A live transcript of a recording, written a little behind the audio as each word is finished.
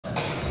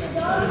I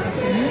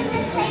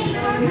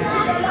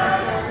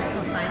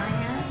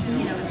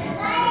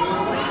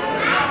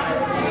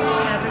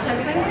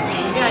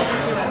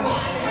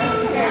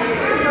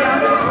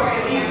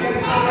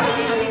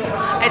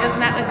just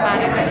met with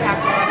Monica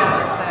Capsule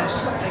about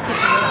the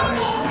kitchen shelf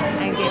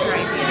and gave her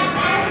ideas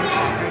for things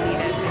that are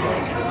needed in the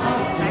kitchen.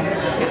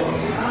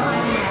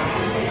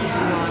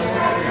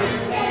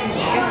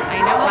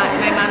 I know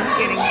my mom's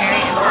getting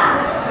very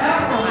involved.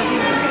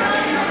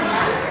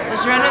 Well,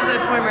 Sharon was the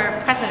former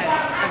president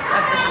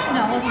of the temple.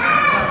 No, it wasn't.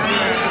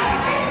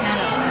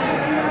 No.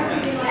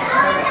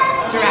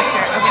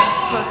 Director. Okay,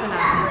 close enough.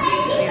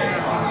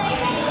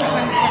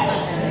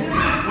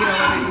 You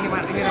don't want to be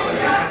president.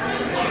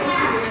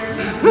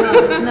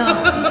 No,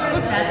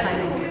 sad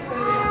timing.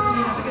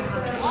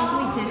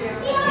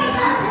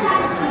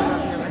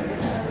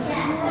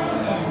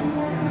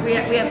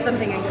 We have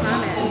something in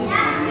common.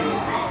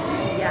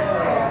 Yeah.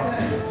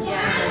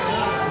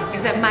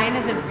 Except mine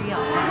isn't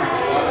real.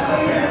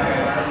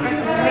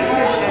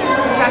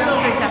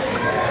 Freckles are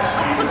definitely real.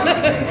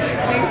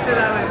 Thanks for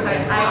that one, but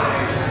I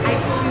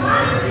choose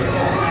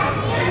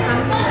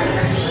something.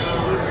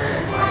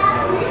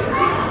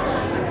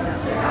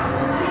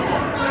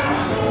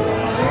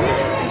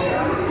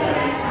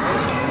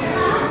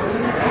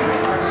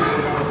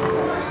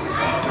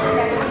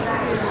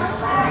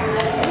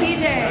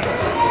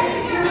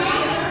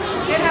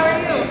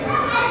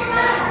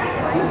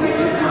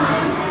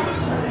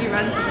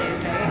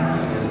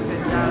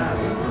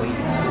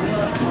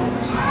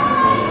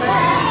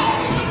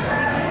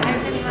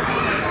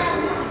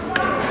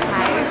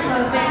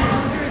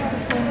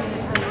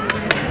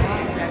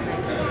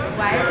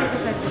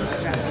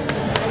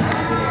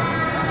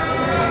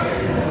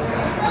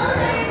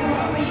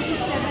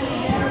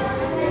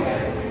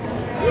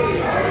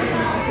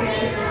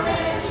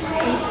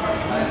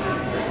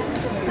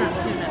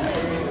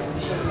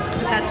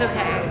 That's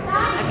okay.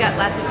 I've got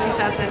lots of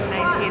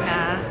 2019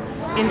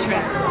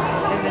 interest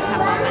in the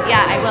temple. But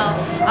yeah,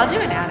 I'll do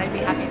an ad. I'd be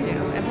happy to.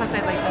 And plus,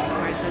 I'd like to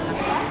support the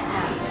temple.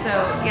 So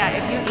yeah,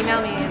 if you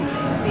email me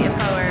the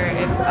info, or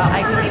if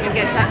I can even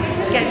get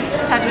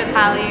in touch with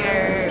Holly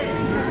or.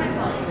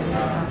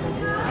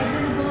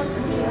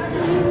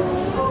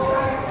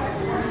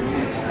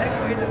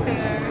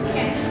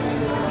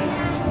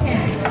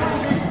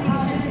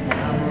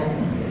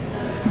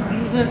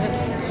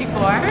 She 4?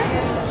 5?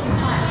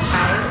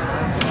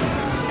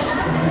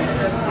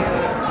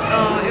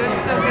 Oh, it was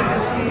so good to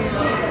see you.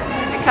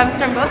 It comes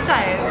from both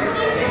sides.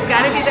 It's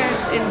got to be there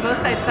in both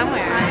sides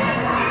somewhere.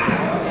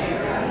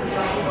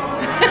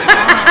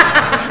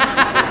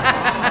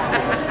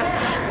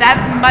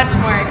 That's much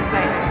more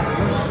exciting.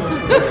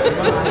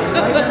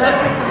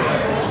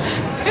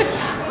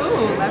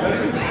 Ooh,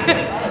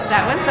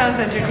 that one sounds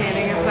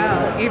entertaining as well.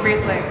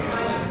 Avery's like,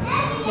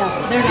 yeah,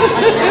 they're not.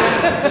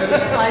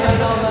 I don't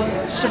know them.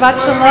 Shabbat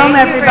shalom,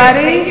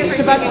 everybody.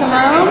 Shabbat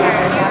shalom.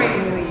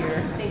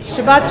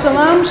 Shabbat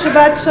shalom.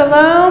 Shabbat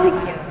shalom.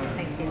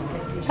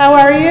 How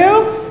are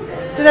you?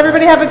 Did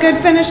everybody have a good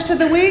finish to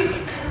the week?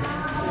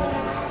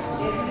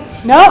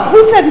 No?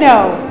 Who said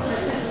no?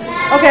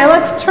 Okay,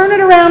 let's turn it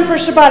around for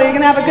Shabbat. Are you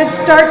going to have a good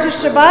start to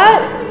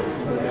Shabbat?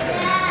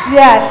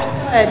 Yes.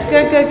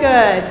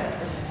 Good.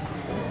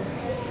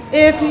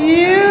 If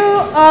you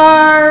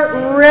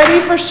are ready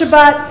for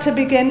Shabbat to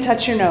begin,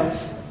 touch your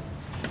nose.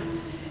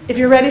 If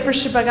you're ready for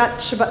Shabbat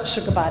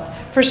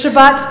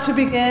to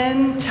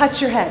begin,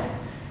 touch your head.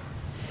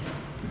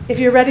 If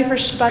you're ready for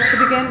Shabbat to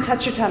begin,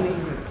 touch your tummy.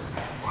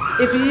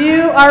 If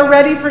you are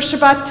ready for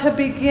Shabbat to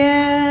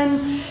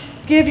begin,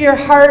 give your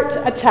heart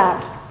a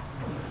tap.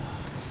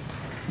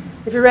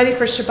 If you're ready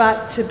for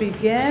Shabbat to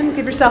begin,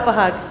 give yourself a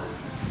hug.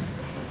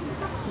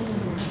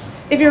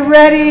 If you're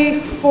ready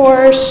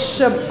for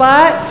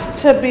Shabbat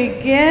to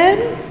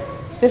begin,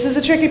 this is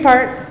the tricky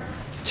part.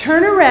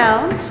 Turn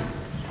around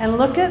and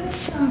look at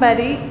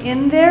somebody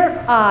in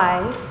their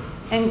eye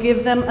and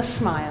give them a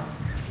smile.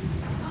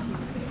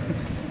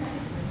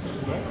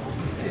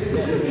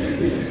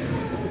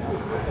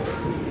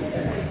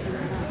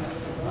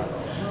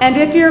 And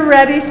if you're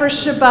ready for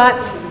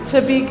Shabbat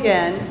to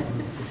begin,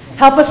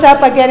 help us out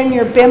by getting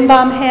your bim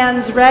bam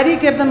hands ready.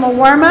 Give them a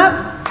warm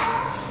up.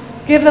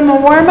 Give them a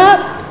warm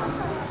up.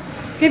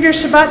 Give your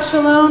Shabbat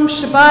Shalom,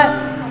 Shabbat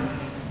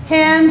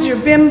hands, your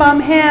bim bam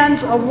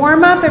hands a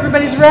warm up.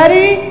 Everybody's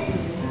ready?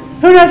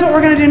 Who knows what we're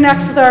going to do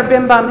next with our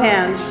bim bam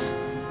hands?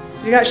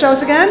 You got to show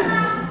us again?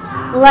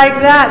 Like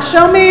that.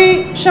 Show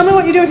me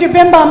what you do with your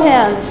bim bam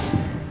hands.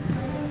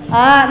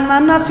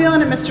 I'm not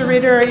feeling it, Mr.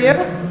 Reader. Are you?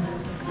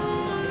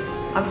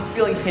 I'm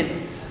feeling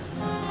hints.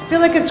 I feel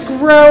like it's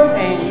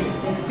growing.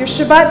 Your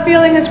Shabbat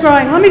feeling is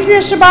growing. Let me see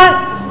a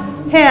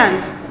Shabbat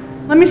hand.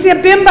 Let me see a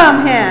bim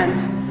bam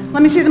hand.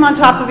 Let me see them on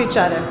top of each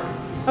other.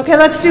 Okay,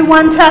 let's do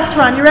one test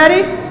run. You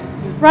ready?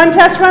 Run,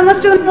 test, run.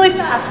 Let's do them really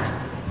fast.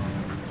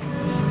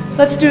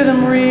 Let's do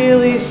them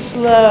really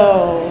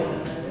slow.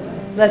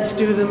 Let's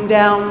do them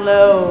down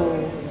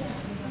low.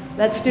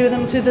 Let's do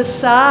them to the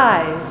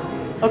side.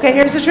 Okay,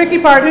 here's the tricky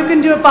part. Who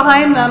can do it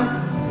behind them?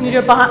 Can you do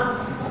it behind?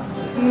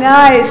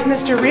 Nice.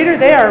 Mr. Reader,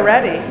 they are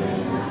ready.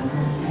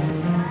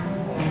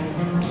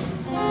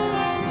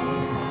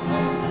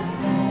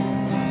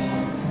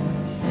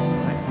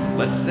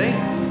 Let's sing.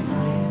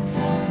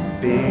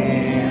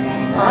 Bim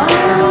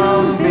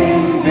bam,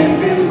 bim bim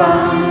bim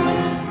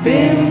bam,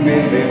 bim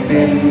bim bim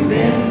bim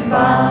bim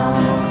bam,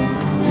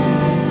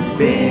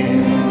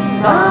 bim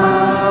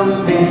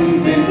bam,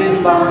 bim bim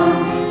bim bam,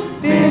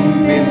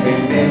 bim bim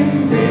bim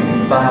bim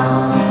bim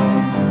bam.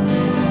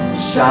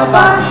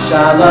 Shabbat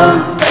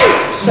shalom,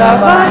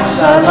 Shabbat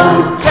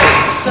shalom,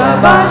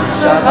 Shabbat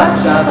Shabbat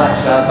Shabbat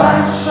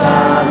Shabbat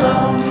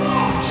shalom,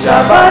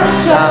 Shabbat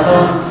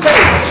shalom,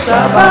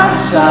 Shabbat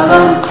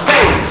shalom,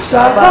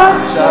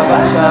 Shabbat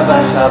Shabbat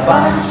Shabbat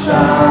Shabbat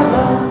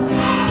shalom,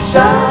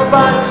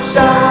 Shabbat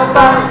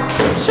Shabbat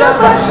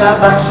Shabbat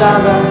Shabbat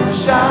shalom,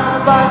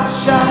 Shabbat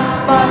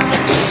Shabbat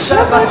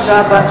Shabbat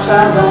Shabbat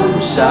shalom,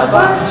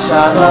 Shabbat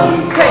shalom,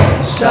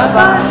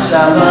 Shabbat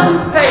shalom,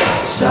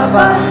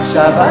 Shabbat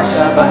Shabbat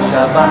Shabbat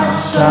Shabbat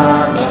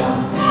shalom,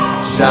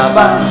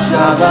 Shabbat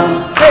shalom,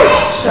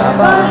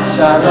 Shabbat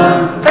shalom,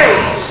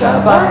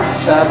 Shabbat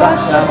Shabbat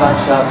Shabbat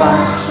Shabbat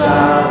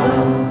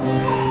shalom.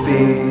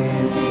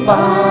 Bim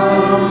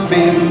bam,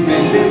 bim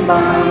bim bim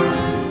bam,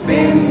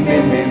 bim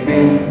bim bim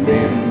bim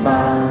bim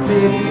bam,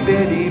 biddy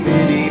biddy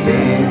biddy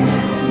bim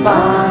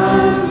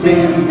bam,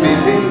 bim bim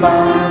bim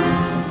bam,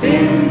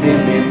 bim bim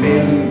bim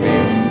bim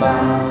bim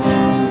bam.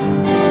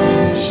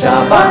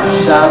 Shabbat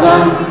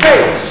shalom,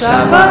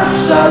 Shabbat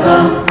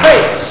shalom,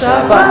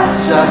 Shabbat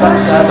Shabbat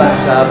Shabbat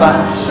Shabbat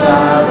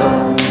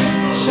shalom,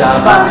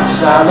 Shabbat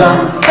shalom,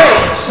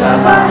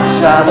 Shabbat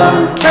shalom,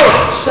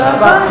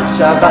 Shabbat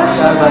Shabbat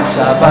Shabbat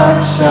Shabbat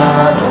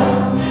shalom,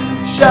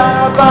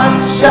 Shabbat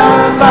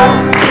Shabbat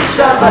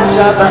Shabbat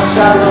Shabbat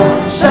shalom,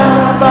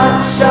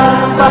 Shabbat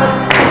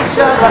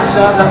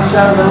Shabbat Shabbat Shabbat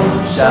shalom,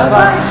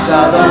 Shabbat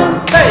shalom,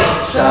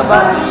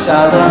 Shabbat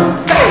shalom,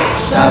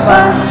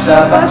 Shabbat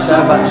Shabbat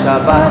Shabbat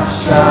Shabbat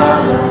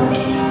shalom,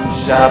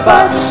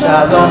 Shabbat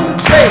shalom,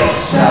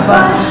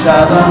 Shabbat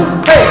shalom,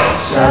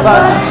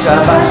 Shabbat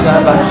Shabbat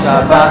Shabbat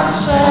Shabbat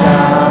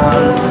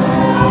shalom.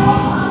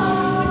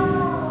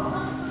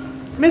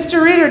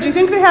 Mr. Reader, do you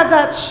think they have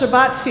that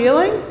Shabbat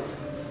feeling?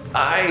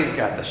 I've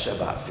got the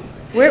Shabbat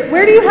feeling.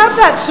 Where do you have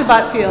that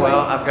Shabbat feeling?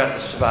 Well, I've got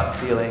the Shabbat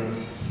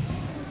feeling.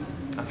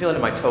 I'm feeling it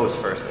in my toes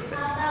first, I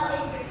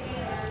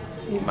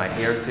think. My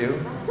hair too.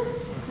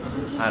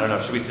 I don't know.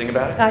 Should we sing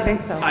about it? I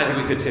think so. I think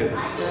we could too.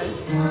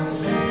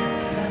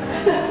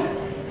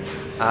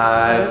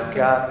 I've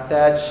got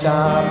that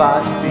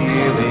Shabbat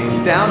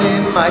feeling down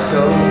in my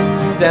toes,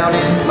 down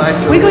in my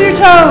toes. Wiggle your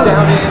toes.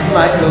 Down in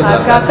my toes.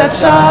 I've got that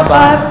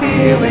Shabbat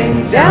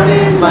feeling down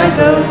in my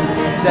toes,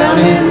 down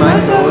in my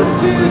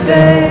toes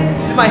today.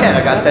 To my head,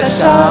 I got that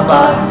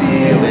Shabbat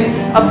feeling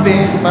up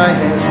in my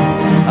head,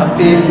 up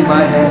in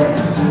my head,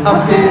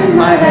 up in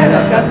my head.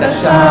 I've got that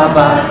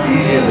Shabbat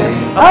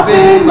feeling up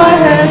in my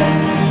head,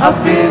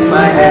 up in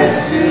my head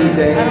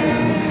today.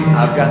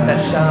 I've got that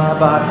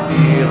Shabbat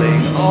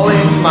feeling all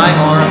in my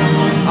arms,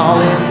 all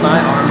in my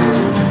arms,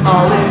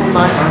 all in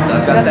my arms.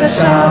 I've got that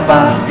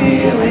Shabbat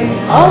feeling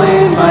all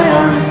in my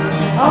arms,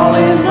 all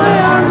in my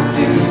arms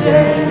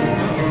today.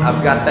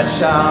 I've got that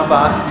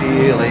Shabbat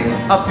feeling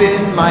up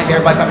in my hair,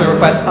 by popular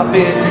request, up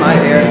in my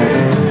hair,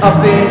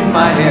 up in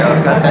my hair.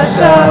 I've got that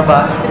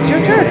Shabbat. It's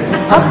your turn.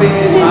 Up in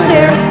His my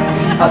hair.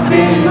 hair, up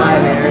in my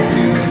hair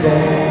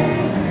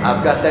today.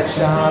 I've got that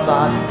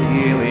Shabbat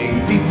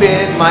feeling deep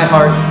in my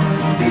heart,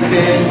 deep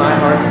in my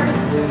heart,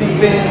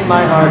 deep in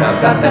my heart.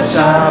 I've got that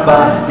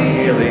Shabbat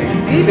feeling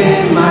deep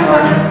in my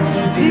heart,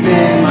 deep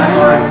in my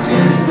heart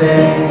to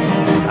stay.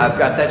 I've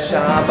got that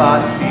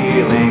Shabbat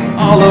feeling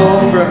all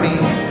over me,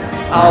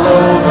 all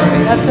over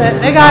me. That's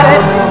it. They got it.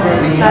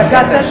 I've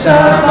got that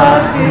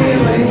Shabbat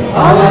feeling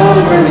all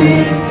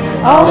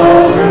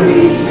over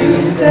me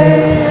to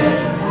stay.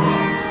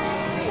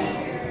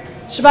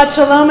 Shabbat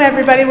Shalom,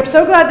 everybody. We're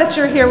so glad that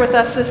you're here with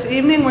us this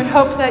evening. We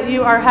hope that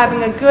you are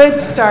having a good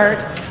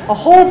start, a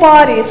whole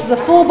body. This is a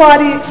full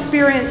body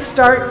experience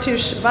start to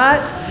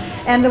Shabbat.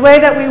 And the way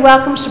that we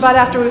welcome Shabbat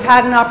after we've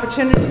had an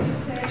opportunity to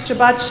say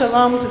Shabbat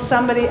Shalom to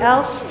somebody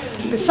else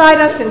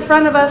beside us, in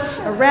front of us,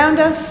 around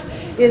us,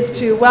 is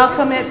to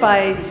welcome it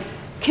by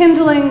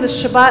kindling the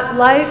Shabbat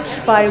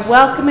lights, by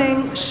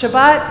welcoming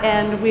Shabbat.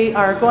 And we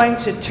are going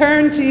to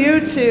turn to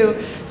you to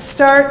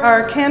start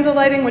our candle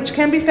lighting, which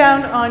can be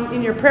found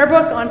in your prayer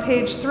book on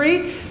page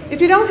 3. If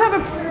you don't have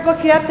a prayer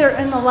book yet, they're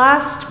in the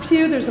last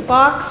pew. There's a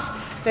box.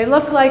 They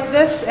look like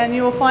this, and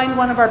you will find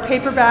one of our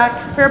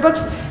paperback prayer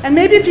books. And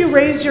maybe if you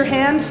raise your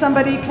hand,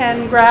 somebody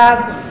can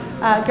grab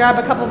a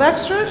couple of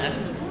extras.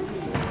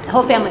 The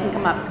whole family can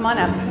come up. Come on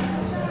up.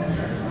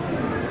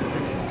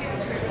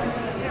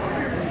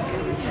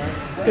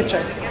 Good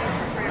choice.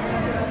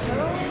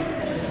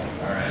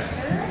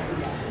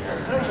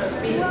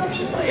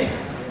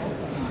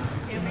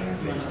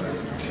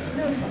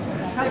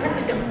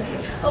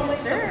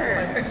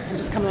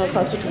 Just come a little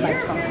closer to the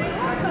microphone.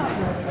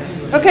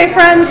 Okay,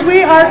 friends,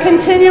 we are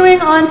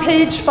continuing on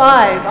page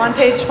 5. On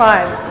page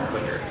 5.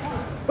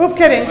 Oop,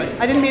 kidding.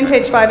 I didn't mean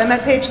page 5. I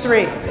meant page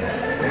 3. Just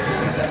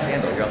use that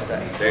candle. You're all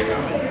set. There you go.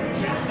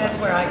 That's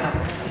where I got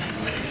it.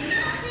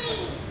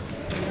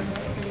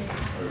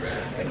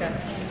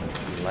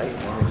 Light,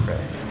 warm, and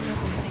fresh.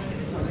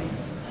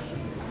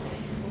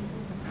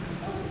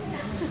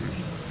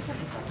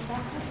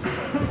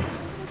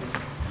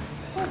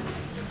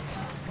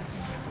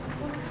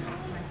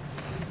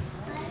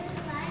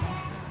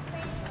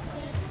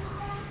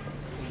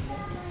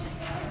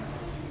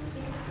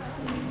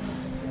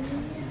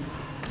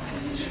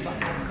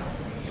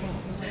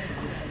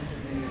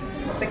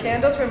 The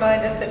candles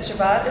remind us that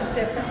Shabbat is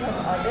different from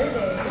other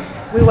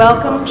days. We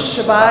welcome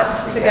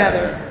Shabbat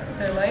together.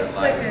 Their light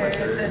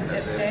flickers as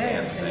if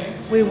dancing.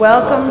 We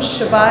welcome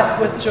Shabbat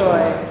with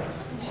joy.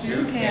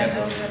 Two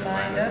candles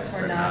remind us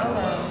we're not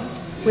alone.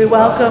 We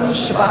welcome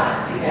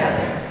Shabbat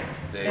together.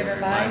 They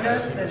remind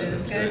us that it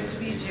is good to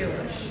be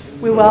Jewish.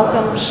 We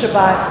welcome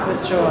Shabbat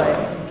with joy.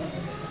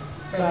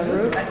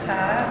 Baruch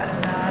atah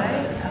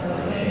Adonai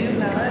Eloheinu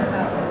melech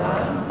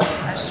haolam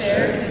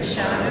asher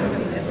kishanu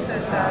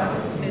b'mitzvotav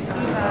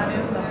mitzivanu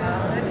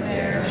lahalad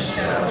ner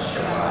shel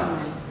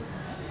Shabbat.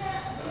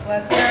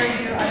 Blessed are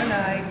you,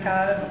 Adonai,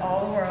 God of all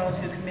the world,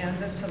 who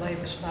commands us to light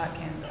the Shabbat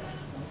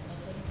candles.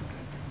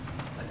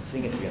 Let's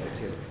sing it together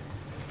too.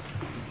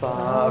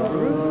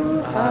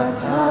 Baruch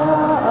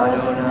atah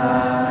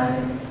Adonai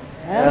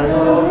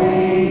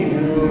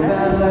Eloheinu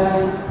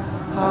melech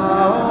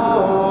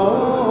haolam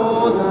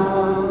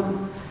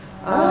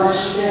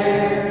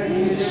asher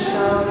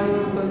yishanu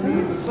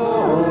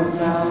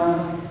b'mitzvotav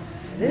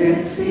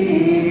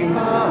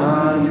nitzivanu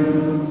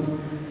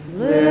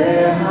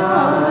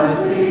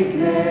lehadlik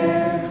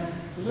ner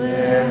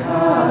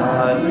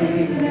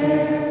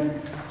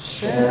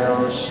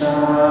shel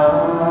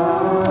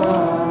Shabbat.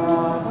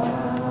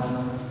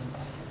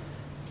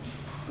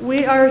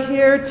 We are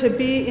here to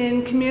be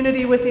in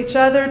community with each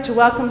other, to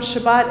welcome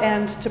Shabbat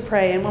and to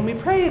pray. And when we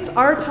pray, it's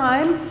our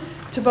time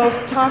to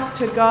both talk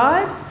to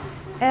God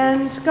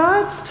and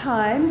God's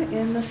time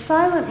in the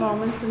silent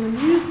moments, in the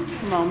music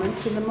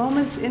moments, in the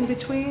moments in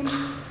between,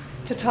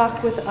 to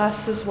talk with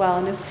us as well.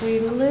 And if we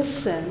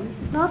listen,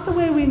 not the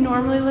way we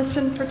normally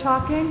listen for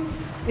talking,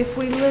 if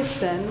we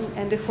listen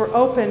and if we're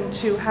open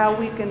to how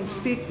we can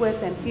speak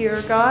with and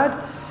hear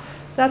God,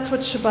 that's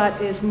what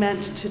Shabbat is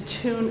meant to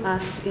tune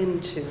us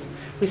into.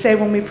 We say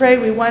when we pray,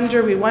 we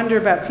wonder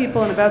about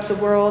people and about the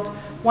world.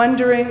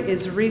 Wondering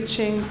is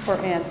reaching for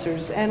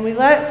answers. And we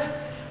let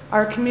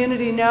our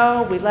community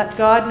know, we let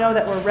God know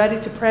that we're ready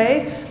to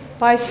pray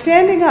by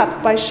standing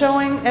up, by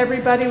showing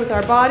everybody with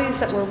our bodies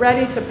that we're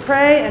ready to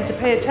pray and to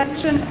pay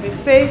attention. We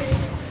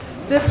face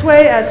this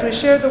way as we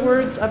share the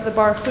words of the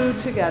Baruch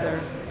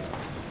together.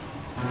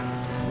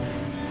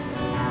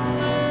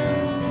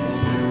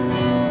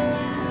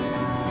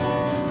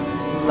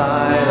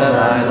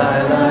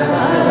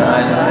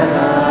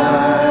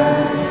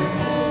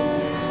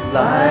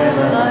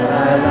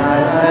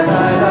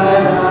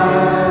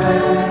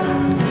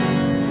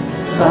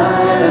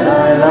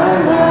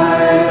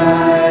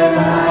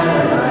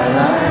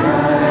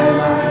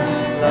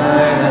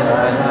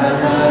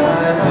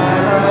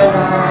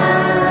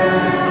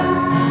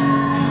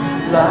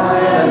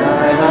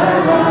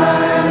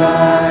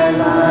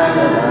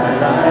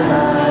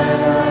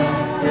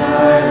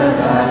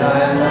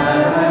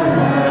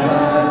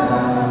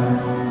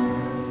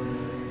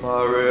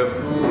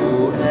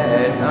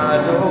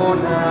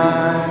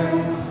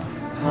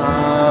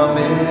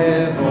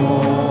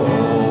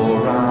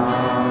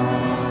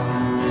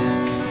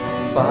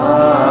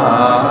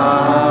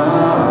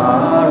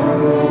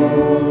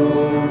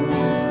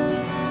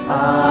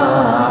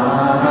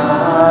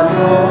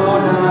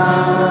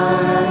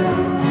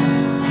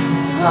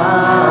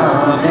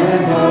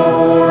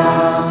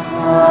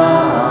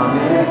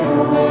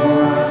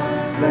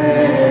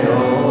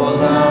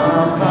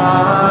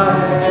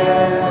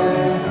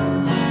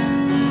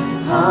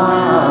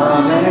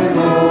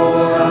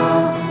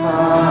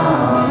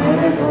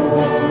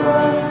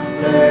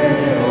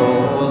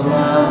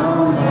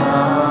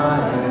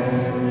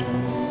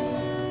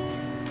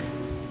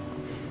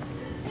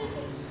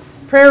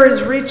 Prayer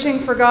is reaching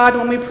for God.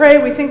 When we pray,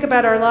 we think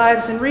about our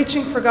lives, and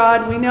reaching for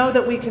God, we know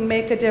that we can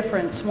make a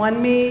difference.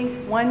 One me,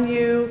 one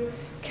you,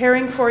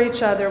 caring for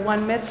each other.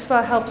 One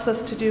mitzvah helps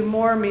us to do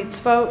more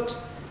mitzvot.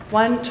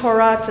 One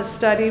Torah to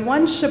study.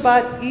 One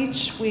Shabbat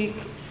each week,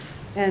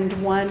 and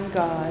one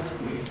God.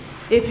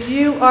 If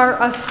you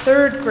are a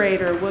third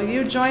grader, will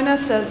you join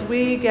us as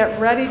we get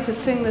ready to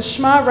sing the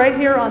Shema right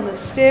here on the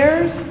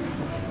stairs?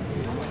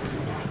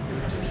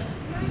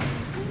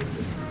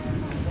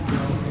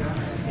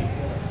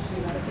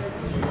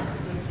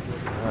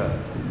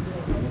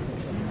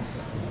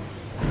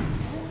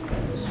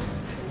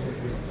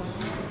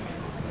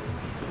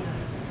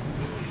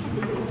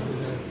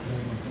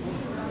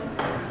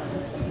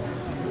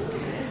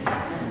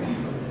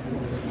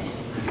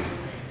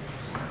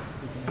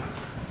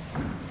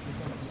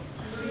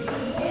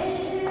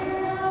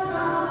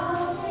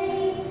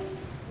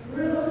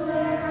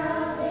 Ruler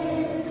of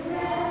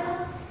Israel.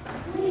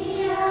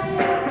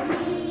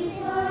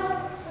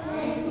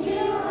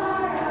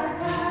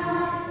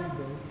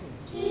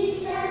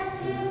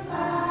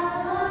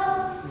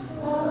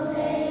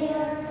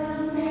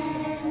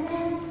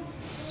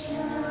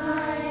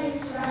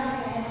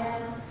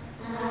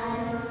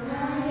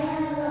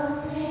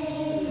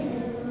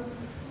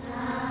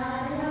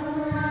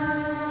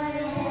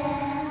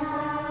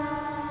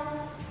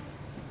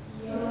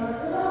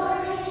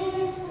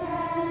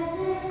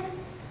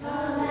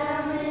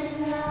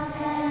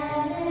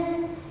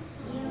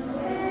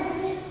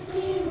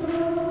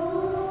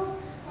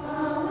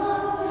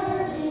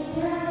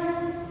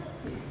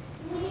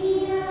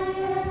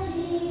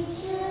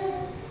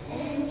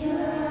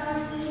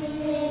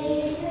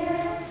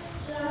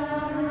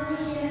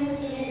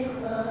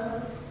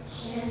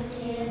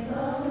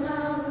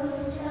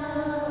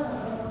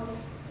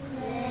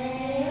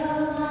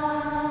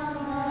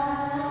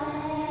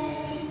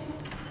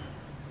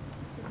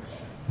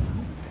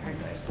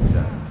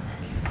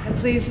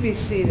 Please be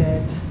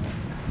seated.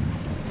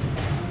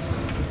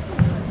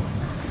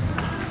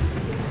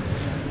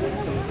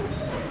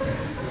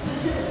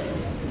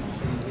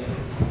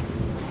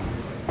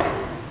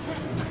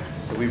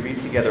 So we read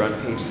together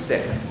on page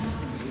 6.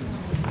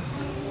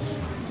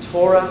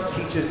 Torah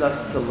teaches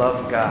us to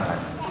love God.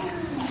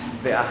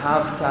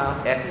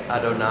 Ve'ahavta et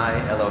Adonai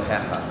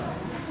Elohecha.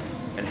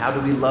 And how do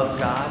we love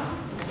God?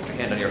 Put your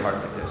hand on your heart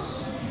like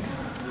this.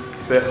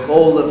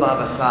 Bechol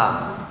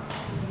levavecha.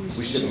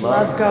 We should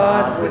love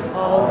God with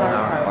all our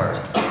heart.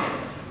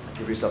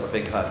 Give yourself a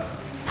big hug.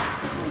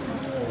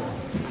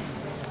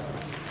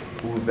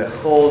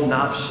 Uvechol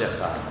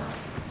nafshecha.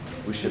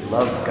 We should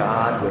love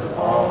God with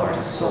all our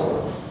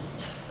soul.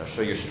 Now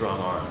show your strong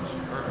arms.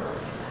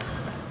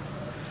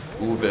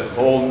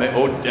 Uvechol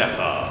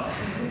me'odecha.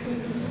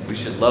 We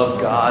should love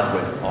God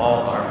with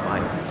all our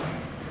might.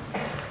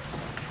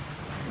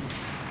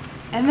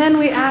 And then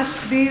we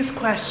ask these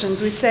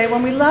questions. We say,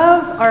 when we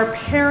love our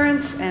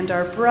parents and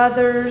our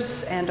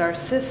brothers and our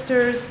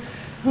sisters,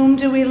 whom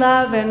do we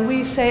love? And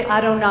we say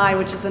Adonai,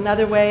 which is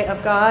another way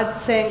of God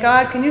saying,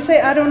 God, can you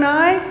say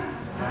Adonai?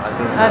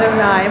 Adonai.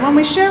 Adonai. And when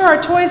we share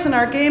our toys and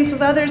our games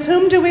with others,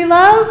 whom do we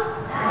love?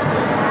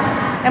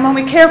 Adonai. And when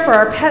we care for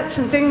our pets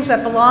and things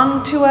that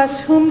belong to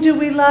us, whom do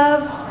we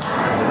love?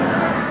 Adonai.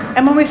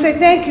 And when we say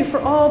thank you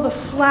for all the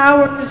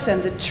flowers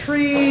and the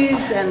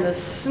trees and the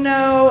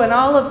snow and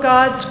all of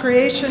God's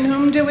creation,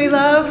 whom do we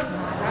love?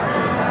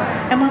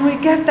 And when we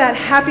get that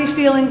happy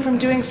feeling from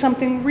doing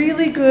something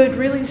really good,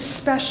 really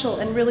special,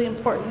 and really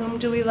important, whom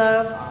do we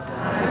love?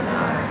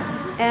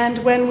 And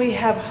when we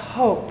have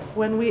hope,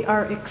 when we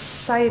are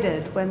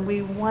excited, when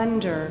we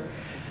wonder,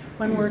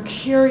 when we're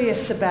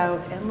curious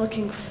about and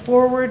looking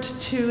forward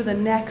to the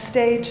next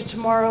day, to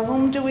tomorrow,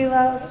 whom do we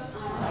love?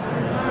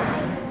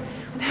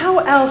 How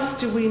else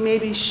do we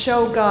maybe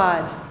show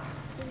God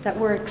that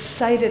we're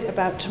excited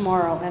about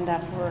tomorrow and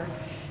that we're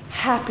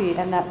happy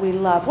and that we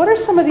love? What are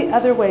some of the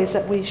other ways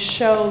that we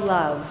show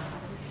love?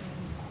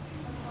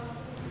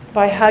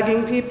 By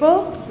hugging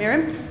people,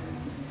 Miriam?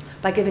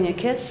 By giving a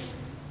kiss?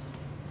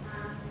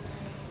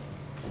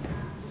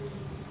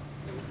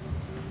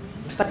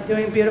 By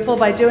doing beautiful,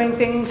 by doing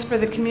things for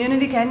the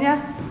community,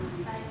 Kenya?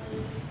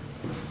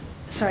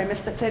 Sorry, I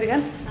missed that. Say it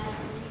again.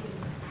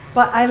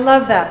 But I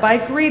love that,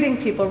 by greeting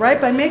people, right?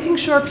 By making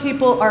sure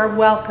people are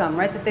welcome,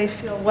 right? That they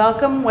feel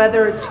welcome,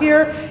 whether it's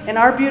here in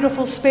our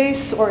beautiful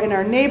space or in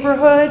our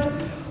neighborhood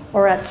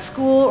or at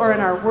school or in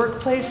our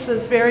workplace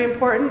is very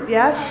important.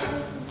 Yes?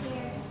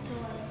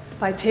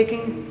 By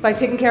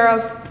taking care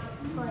of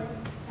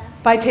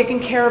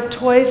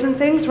toys and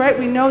things, right?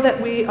 We know that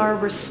we are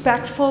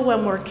respectful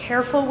when we're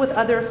careful with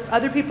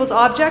other people's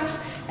objects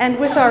and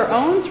with our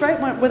own, right?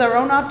 With our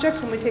own objects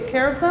when we take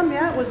care of them.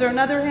 Yeah? Was there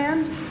another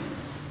hand?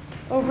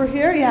 Over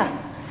here, yeah.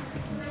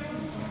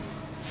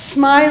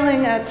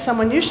 Smiling at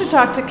someone. You should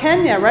talk to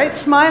Kenya, right?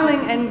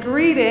 Smiling and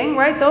greeting,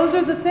 right? Those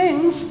are the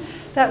things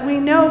that we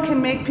know can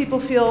make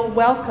people feel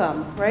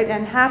welcome, right?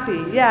 And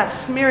happy.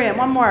 Yes, Miriam,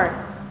 one more.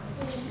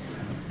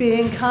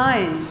 Being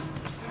kind.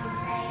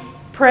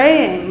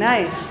 Praying,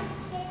 nice.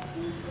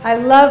 I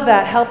love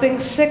that. Helping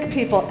sick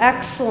people,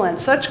 excellent.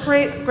 Such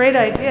great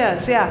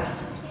ideas, yeah.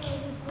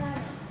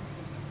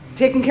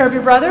 Taking care of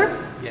your brother?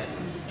 Yes.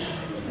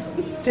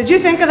 Did you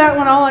think of that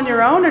one all on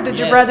your own, or did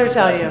your brother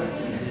tell you?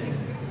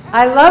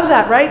 I love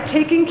that, right?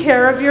 Taking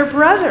care of your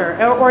brother,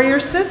 or your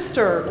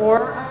sister,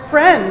 or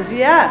friend,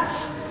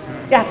 yes.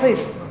 Yeah,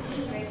 please.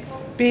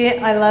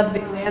 I love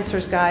these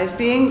answers, guys.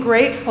 Being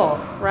grateful,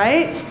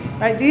 right?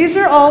 Right. These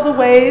are all the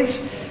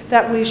ways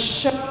that we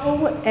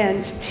show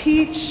and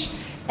teach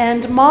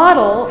and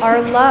model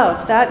our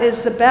love. That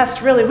is the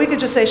best, really. We could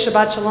just say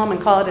Shabbat Shalom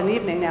and call it an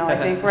evening now, I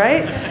think,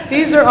 right?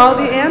 These are all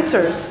the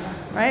answers,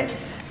 right?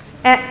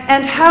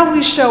 And how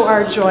we show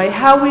our joy,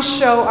 how we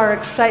show our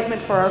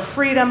excitement for our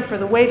freedom, for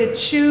the way to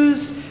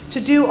choose to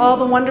do all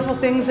the wonderful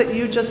things that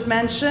you just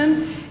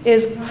mentioned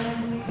is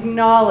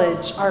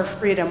acknowledge our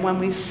freedom. When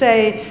we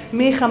say,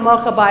 Mi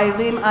chamocha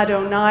ba'elim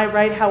Adonai,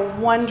 right? How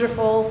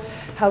wonderful,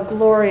 how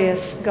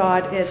glorious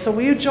God is. So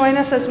will you join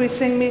us as we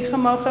sing Mi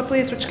chamocha,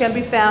 please, which can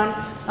be found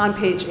on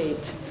page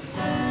 8.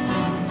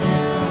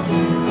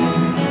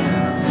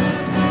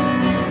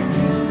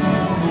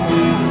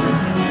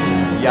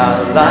 Ya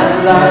la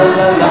la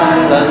la la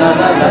la la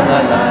la la la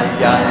la.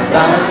 Ya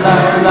la la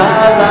la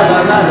la la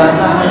la la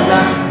la la.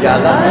 Ya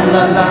la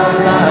la la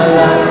la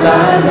la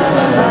la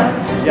la la.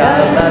 Ya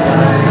la la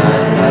la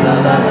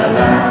la la la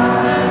la.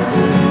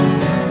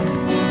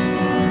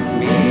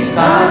 Mi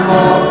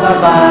chamocha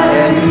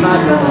ba'elim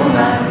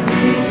Adonai,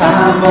 mi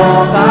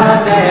chamocha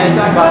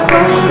ne'etar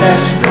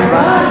b'kodesh.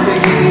 Torah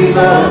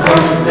tehila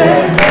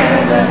oseh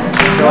eleh,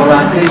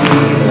 Torah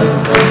tehila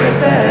oseh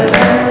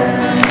eleh.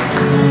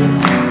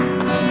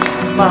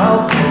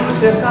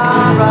 Malchutecha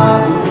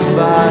rabu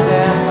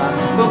banecha,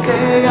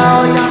 bokei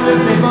al yam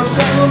b'nei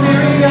Moshe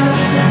u'Miriam.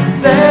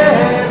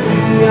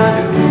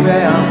 Zerianu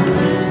ve'amru,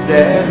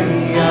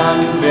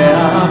 zerianu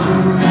ve'amru.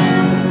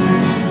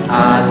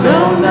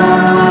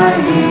 Adonai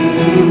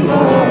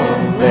imo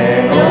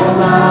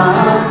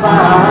le'olam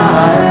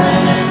va'ed,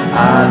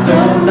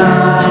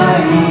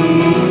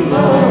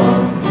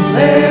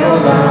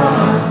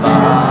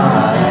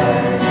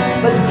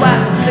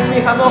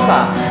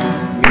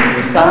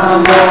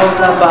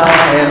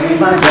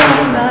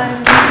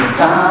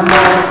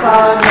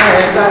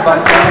 Nega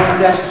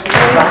Bakodesh,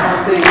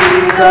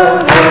 Noratehilo,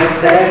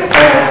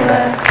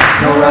 Yosefele,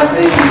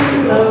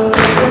 Noratehilo,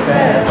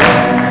 Yosefele.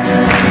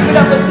 Speed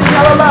up, let's sing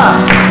la la la.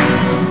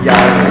 Ya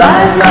la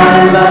la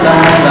la la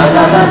la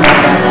la la la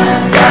la.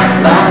 Ya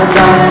la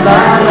la la la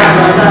la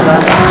la la la.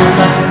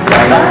 Ya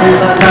la la la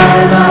la la la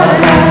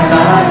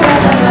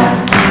la.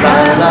 La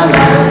la la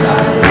la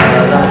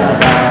la la la.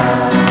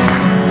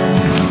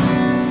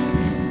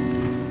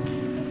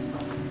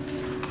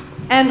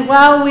 And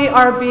while we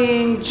are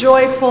being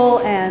joyful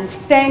and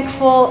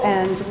thankful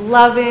and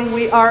loving,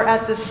 we are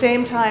at the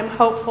same time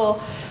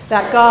hopeful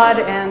that God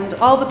and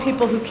all the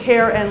people who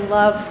care and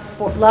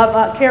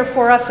care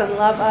for us and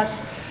love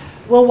us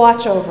will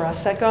watch over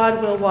us, that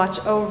God will watch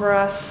over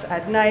us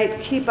at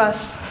night, keep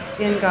us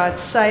in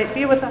God's sight,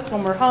 be with us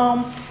when we're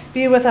home,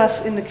 be with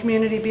us in the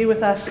community, be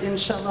with us in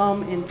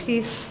shalom, in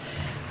peace.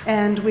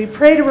 And we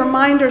pray to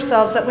remind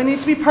ourselves that we need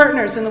to be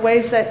partners in the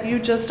ways that you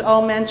just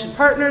all mentioned.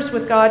 Partners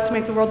with God to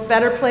make the world a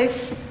better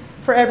place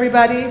for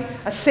everybody,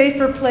 a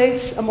safer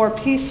place, a more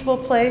peaceful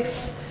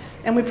place.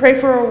 And we pray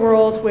for a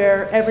world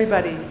where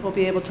everybody will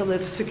be able to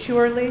live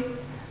securely,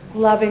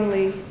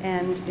 lovingly,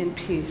 and in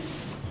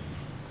peace.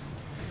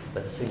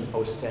 Let's sing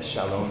Oseh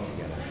Shalom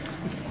together.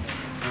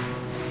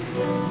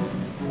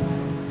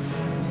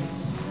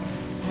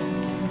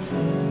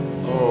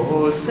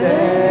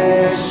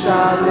 Oseh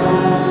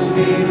Shalom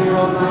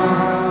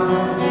V'Romah,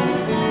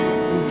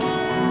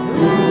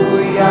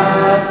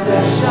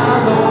 Uyaseh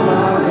Shalom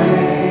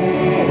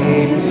Aleinu,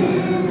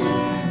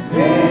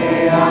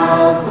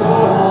 Ve'al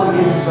Kol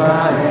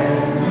Yisrael,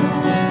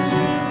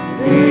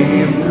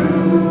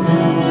 V'Yimru,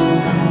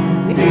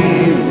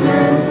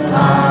 Amen.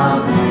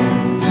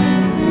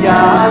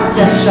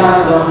 Yaseh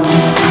Shalom,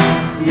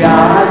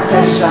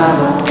 Yaseh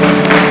Shalom,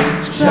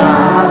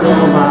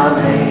 Shalom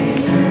Aleinu.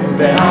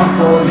 Ve'al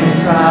Kol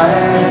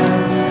Yisrael,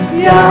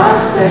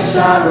 Yaseh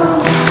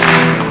Shalom,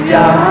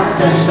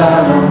 Yaseh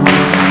Shalom,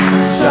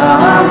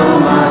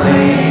 Shalom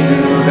Aleinu.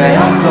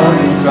 Ve'al Kol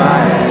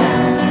Yisrael,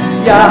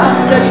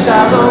 Yaseh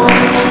Shalom,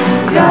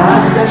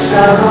 Yaseh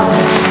Shalom,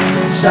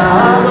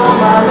 Shalom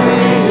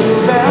Aleinu.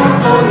 Ve'al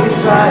Kol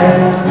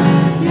Yisrael,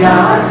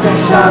 Yaseh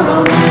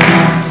Shalom,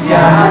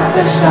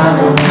 Yaseh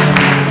Shalom,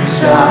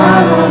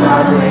 Shalom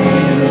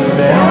Aleinu.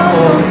 Ve'al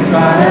Kol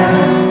Yisrael.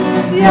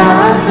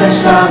 Yaseh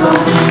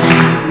Shalom,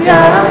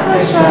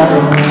 Yaseh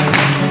Shalom,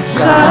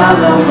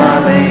 Shalom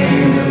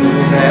Aleinu,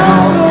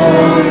 Ve'al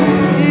Kol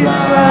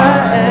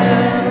Yisrael.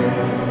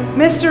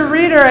 Mr.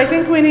 Reader, I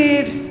think we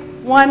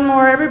need one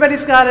more.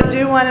 Everybody's got to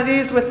do one of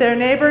these with their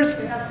neighbors.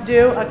 We have to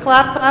do a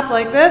clap clap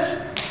like this.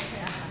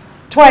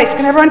 Twice.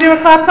 Can everyone do a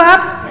clap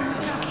clap?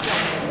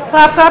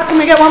 Clap clap. Can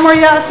we get one more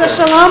Yaseh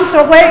Shalom?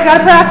 So wait, got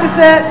to practice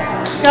it.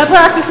 Got to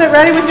practice it.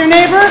 Ready with your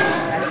neighbor?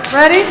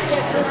 Ready?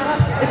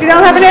 If you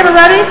don't have a neighbor,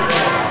 ready?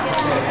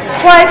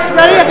 Twice.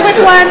 Ready? A quick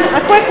one.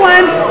 A quick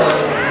one.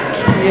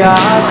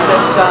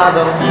 Yaseh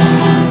Shalom,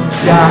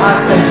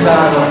 Yaseh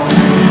Shalom,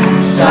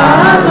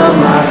 Shalom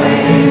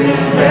Aleinu,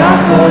 Ve'al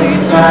Kol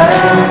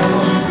Yisrael.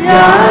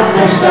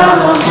 Yaseh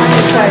Shalom,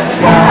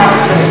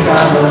 Yaseh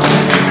Shalom,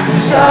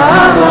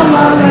 Shalom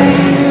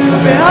Aleinu,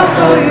 Ve'al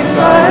Kol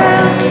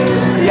Yisrael.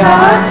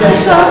 Yaseh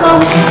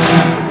Shalom,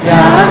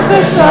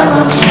 Yaseh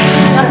Shalom,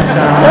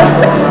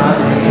 Shalom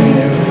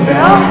Aleinu,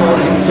 Ve'al Kol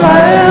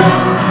Yisrael.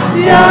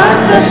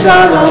 Yaseh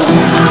Shalom,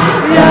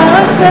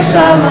 Yaseh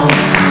Shalom,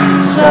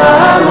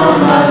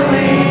 Shalom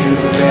Aleinu,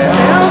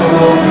 Ve'al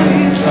Kol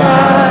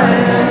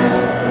Yisrael.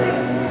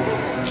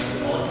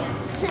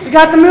 You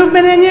got the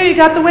movement in you, you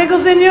got the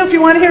wiggles in you. If you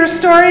want to hear a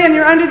story and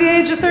you're under the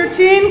age of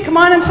 13, come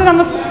on and sit on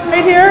the floor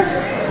right here.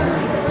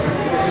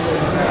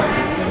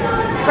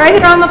 Right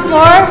here on the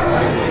floor.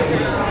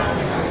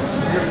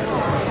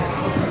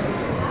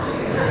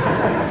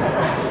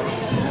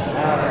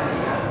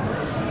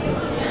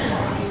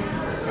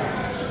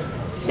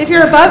 If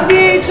you're above the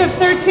age of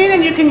 13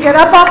 and you can get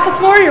up off the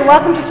floor, you're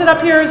welcome to sit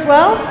up here as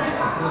well.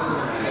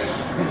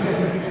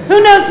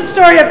 Who knows the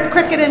story of the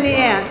cricket and the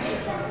ant?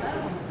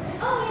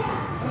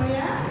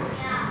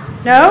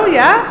 No?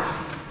 Yeah?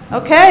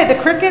 Okay, the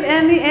cricket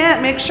and the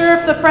ant. Make sure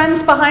if the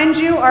friends behind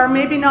you are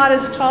maybe not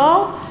as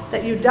tall,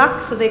 that you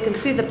duck so they can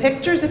see the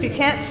pictures. If you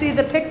can't see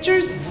the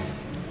pictures,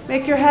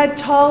 make your head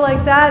tall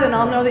like that and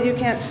I'll know that you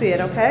can't see it,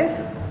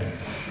 okay?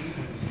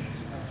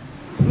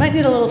 You might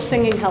need a little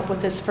singing help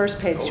with this first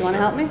page. Do you want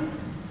to help me?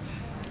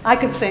 I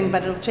could sing,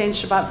 but it'll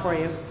change Shabbat for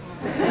you.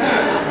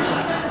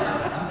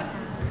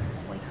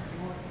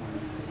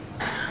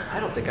 I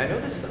don't think I know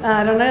this song.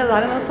 I don't know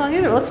the song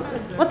either.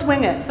 Let's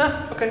wing it.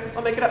 Okay,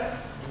 I'll make it up.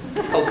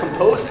 It's called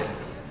composing.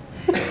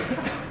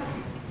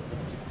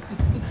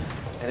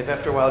 And if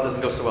after a while it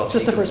doesn't go so well, It's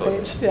just the first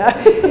decomposing. page. Yeah.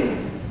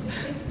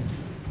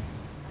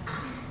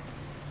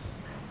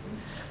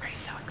 Are you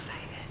so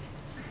excited?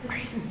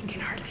 You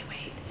can hardly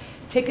wait.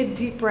 Take a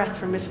deep breath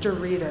for Mr.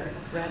 Reader.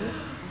 Ready?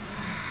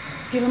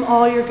 Give him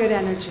all your good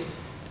energy.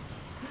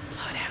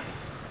 Blow it out.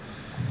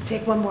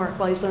 Take one more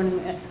while he's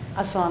learning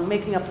a song,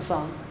 making up a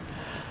song.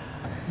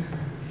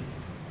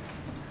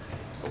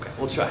 Okay,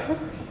 we'll try.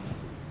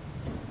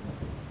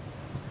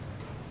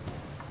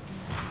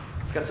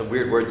 It's got some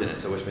weird words in it,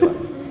 so wish me luck.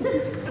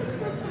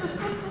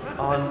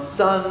 On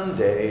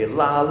Sunday,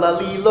 la la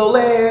lee lo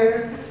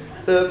lare,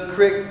 the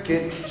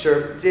cricket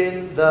chirped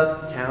in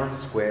the town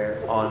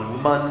square.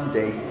 On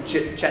Monday,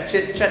 chit chat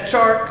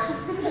chark,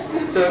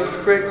 the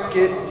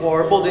cricket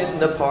warbled in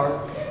the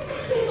park.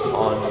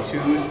 On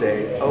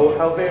Tuesday, oh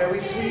how very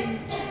sweet,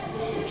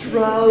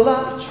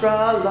 tra-la,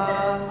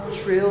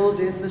 trilled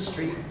in the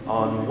street.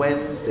 On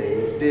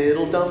Wednesday,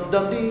 diddle dum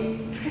dum dee,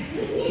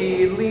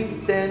 he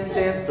leaped and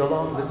danced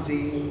along the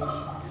sea.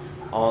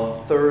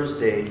 On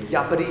Thursday,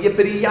 yappity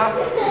yippity yap,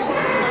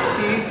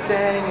 he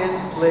sang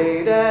and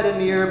played at a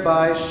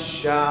nearby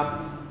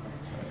shop.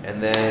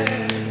 And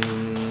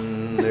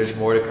then there's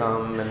more to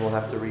come, and we'll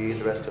have to read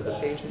the rest of the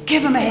pages.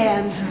 Give him a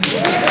hand.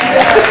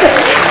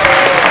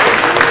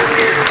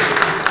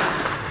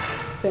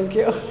 Thank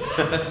you.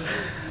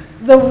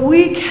 The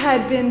week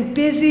had been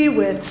busy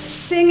with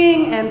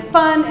singing and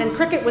fun, and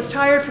Cricket was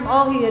tired from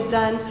all he had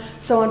done.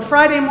 So on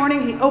Friday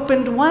morning, he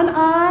opened one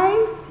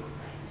eye.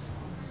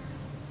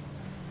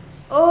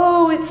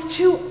 Oh, it's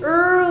too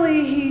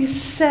early, he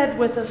said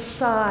with a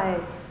sigh.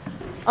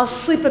 I'll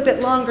sleep a bit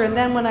longer, and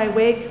then when I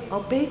wake,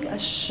 I'll bake for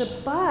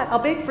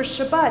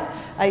Shabbat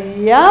a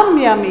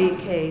yummy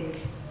cake.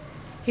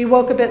 He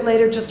woke a bit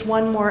later, just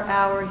one more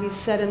hour, he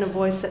said in a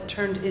voice that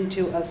turned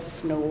into a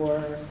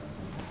snore.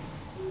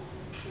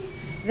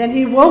 Then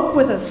he woke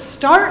with a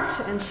start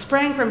and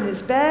sprang from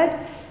his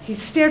bed. He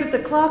stared at the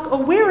clock.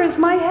 Oh, where is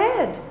my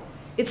head?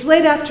 It's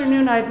late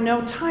afternoon, I've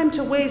no time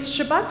to waste.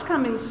 Shabbat's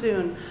coming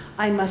soon.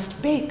 I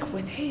must bake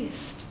with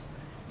haste.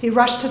 He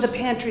rushed to the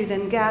pantry,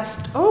 then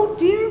gasped, oh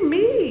dear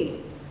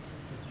me.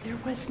 There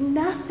was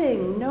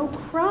nothing, no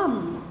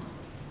crumb,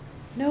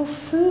 no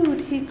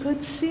food he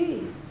could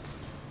see.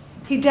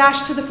 He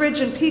dashed to the fridge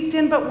and peeked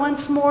in, but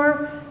once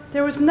more,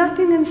 there was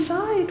nothing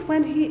inside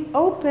when he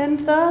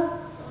opened the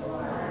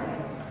door.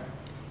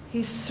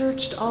 He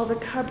searched all the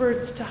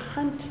cupboards to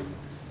hunt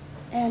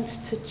and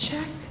to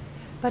check,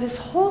 but his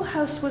whole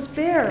house was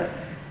bare,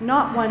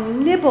 not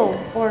one nibble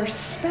or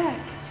speck.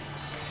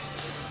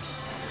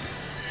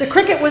 The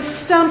cricket was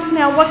stumped.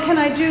 Now what can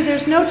I do?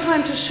 There's no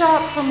time to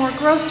shop for more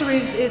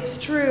groceries, it's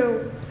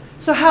true.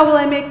 So how will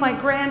I make my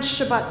grand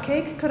Shabbat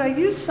cake? Could I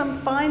use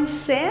some fine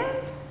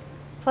sand,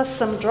 plus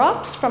some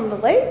drops from the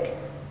lake?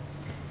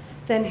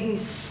 Then he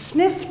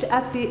sniffed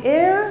at the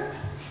air.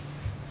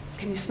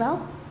 Can you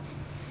smell?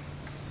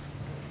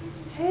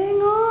 Hang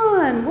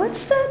on,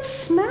 what's that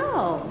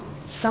smell?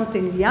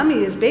 Something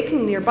yummy is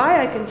baking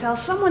nearby, I can tell.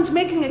 Someone's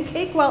making a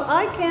cake while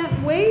I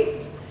can't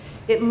wait.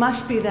 It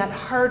must be that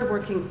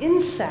hard-working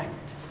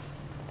insect,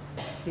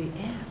 the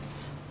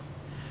ant.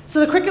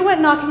 So the cricket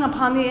went knocking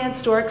upon the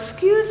ant's door.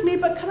 Excuse me,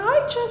 but could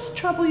I just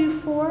trouble you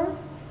for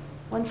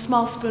one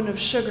small spoon of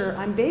sugar?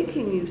 I'm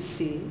baking, you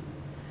see.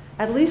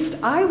 At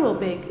least I will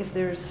bake if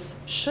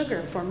there's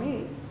sugar for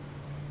me.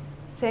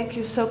 Thank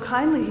you so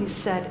kindly, he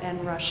said,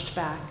 and rushed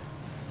back.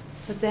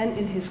 But then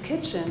in his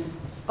kitchen,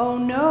 oh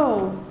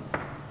no,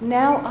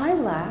 now I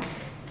lack.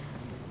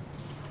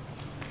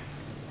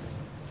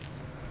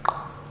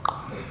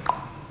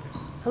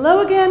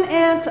 Hello again,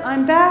 Aunt,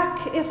 I'm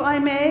back, if I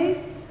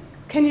may.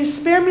 Can you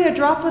spare me a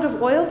droplet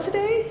of oil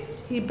today?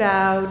 He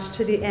bowed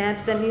to the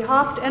ant, then he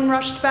hopped and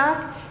rushed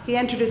back. He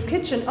entered his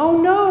kitchen. Oh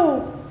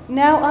no,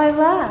 now I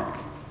lack.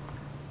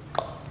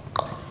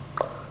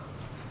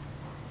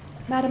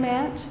 Madam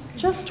Ant,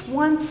 just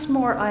once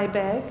more I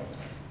beg.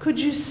 Could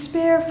you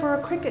spare for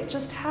a cricket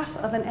just half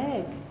of an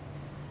egg?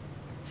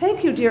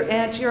 Thank you, dear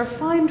Ant, you're a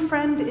fine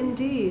friend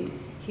indeed.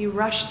 He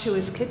rushed to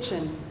his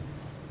kitchen.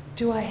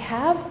 Do I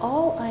have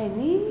all I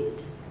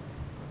need?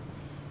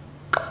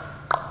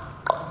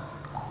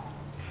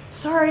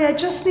 Sorry, I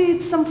just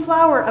need some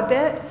flour a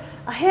bit.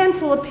 A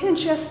handful, a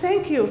pinch, yes,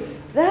 thank you.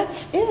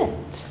 That's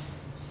it.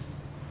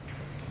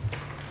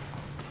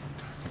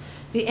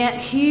 The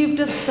ant heaved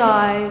a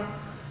sigh,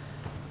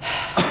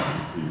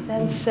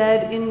 then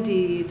said,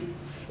 indeed,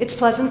 it's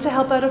pleasant to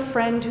help out a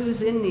friend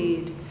who's in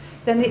need.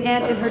 Then the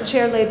ant in her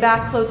chair lay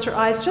back, closed her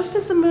eyes, just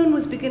as the moon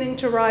was beginning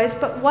to rise.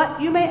 But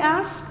what, you may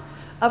ask,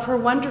 of her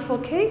wonderful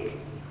cake?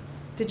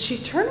 Did she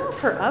turn off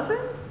her oven?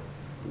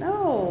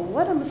 No,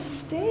 what a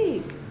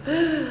mistake.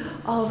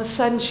 All of a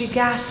sudden she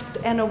gasped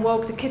and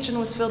awoke. The kitchen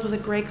was filled with a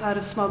gray cloud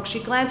of smoke. She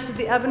glanced at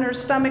the oven, her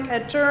stomach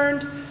had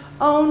turned.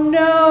 Oh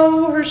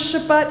no, her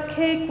Shabbat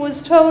cake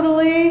was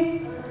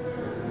totally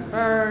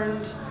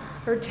burned.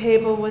 Her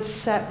table was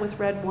set with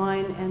red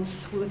wine and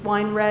with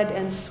wine red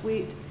and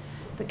sweet.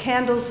 The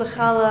candles, the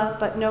challah,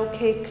 but no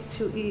cake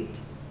to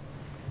eat.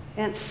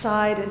 Aunt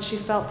sighed, and she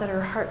felt that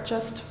her heart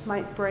just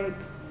might break.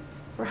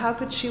 For how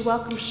could she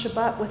welcome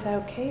Shabbat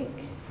without cake?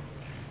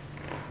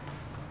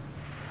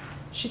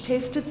 She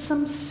tasted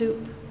some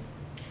soup,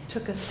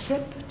 took a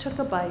sip, took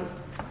a bite.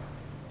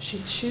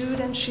 She chewed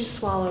and she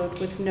swallowed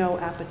with no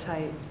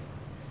appetite.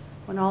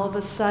 When all of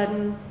a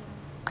sudden,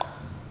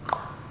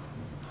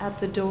 at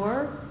the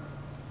door,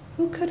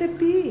 who could it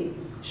be?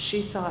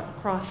 She thought,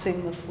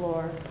 crossing the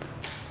floor.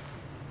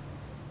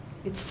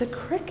 It's the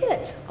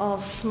cricket,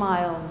 all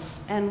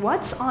smiles. And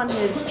what's on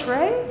his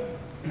tray?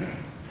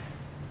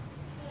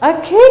 A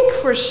cake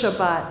for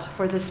Shabbat,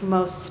 for this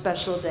most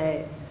special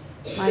day.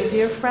 My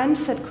dear friend,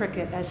 said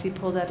Cricket as he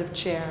pulled out of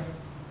chair,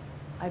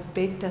 I've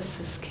baked us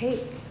this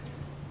cake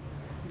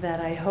that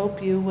I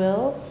hope you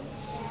will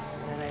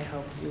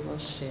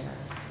share.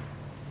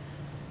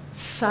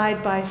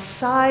 Side by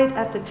side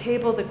at the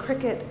table, the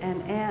cricket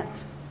and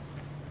ant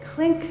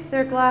clink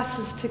their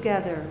glasses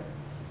together.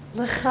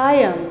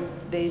 L'chaim,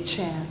 they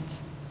chant.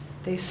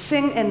 They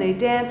sing and they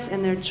dance,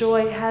 and their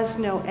joy has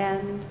no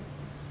end.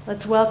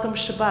 Let's welcome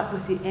Shabbat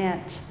with the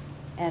ant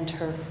and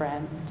her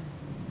friend.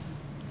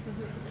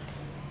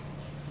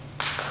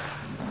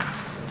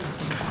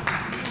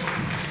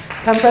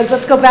 Come, friends,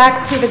 let's go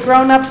back to the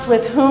grown-ups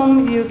with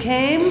whom you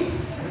came.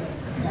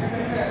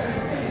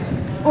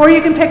 Or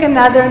you can pick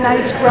another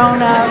nice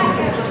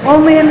grown-up,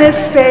 only in this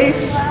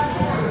space.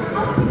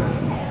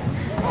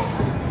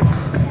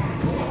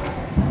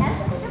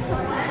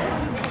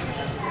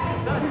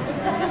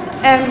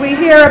 And we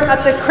hear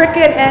about the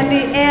cricket and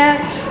the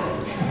ant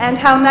and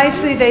how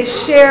nicely they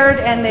shared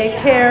and they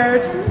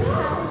cared.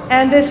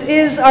 And this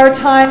is our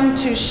time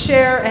to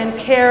share and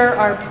care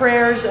our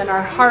prayers and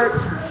our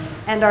heart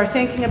and our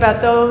thinking about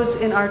those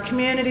in our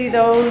community,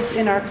 those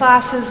in our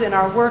classes, in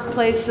our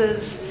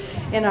workplaces,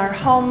 in our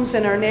homes,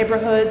 in our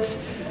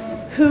neighborhoods,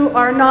 who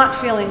are not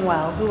feeling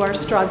well, who are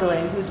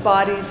struggling, whose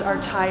bodies are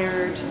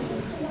tired,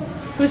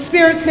 whose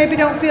spirits maybe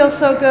don't feel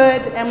so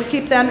good, and we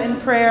keep them in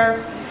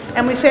prayer.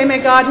 And we say, may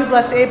God, who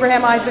blessed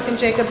Abraham, Isaac, and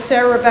Jacob,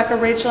 Sarah, Rebecca,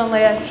 Rachel, and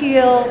Leah,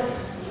 heal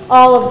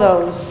all of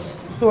those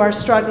who are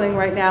struggling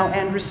right now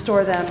and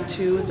restore them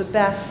to the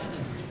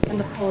best and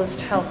the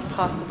fullest health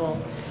possible.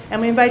 And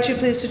we invite you,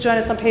 please, to join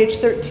us on page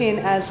 13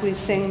 as we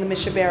sing the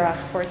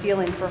Mishaberach for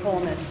healing, for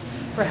wholeness,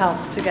 for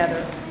health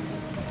together.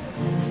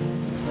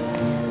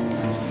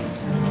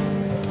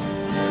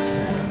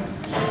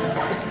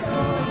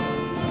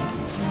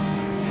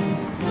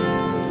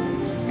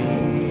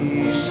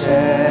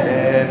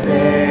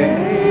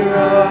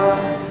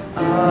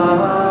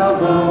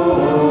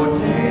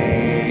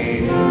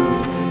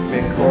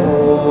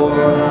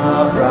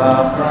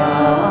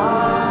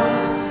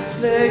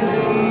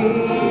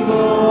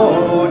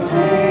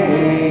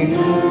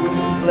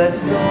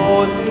 Bless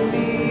those in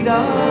need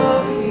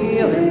of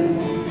healing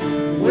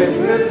with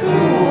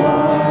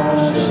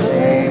refuah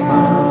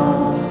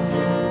shema,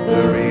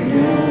 the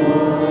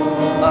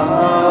renewal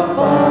of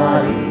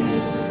body,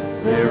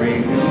 the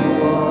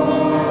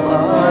renewal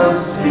of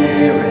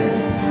spirit,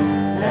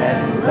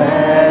 and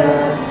let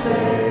us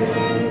say,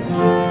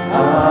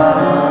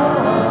 Amen.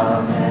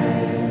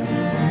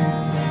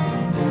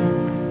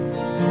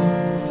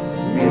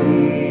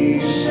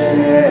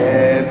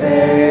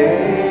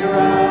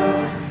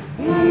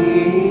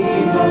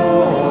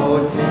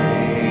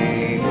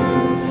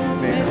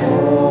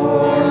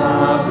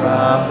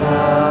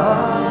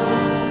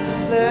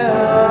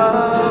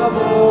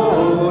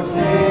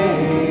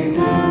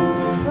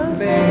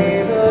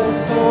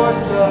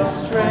 Of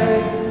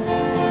strength,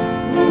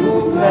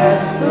 who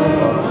bless the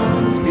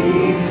ones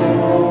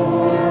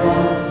before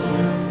us,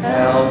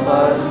 help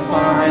us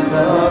find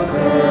the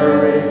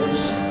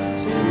courage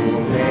to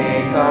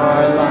make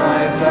our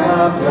lives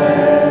a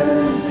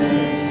blessing,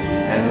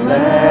 and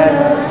let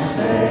us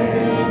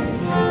say,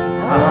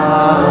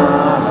 Amen,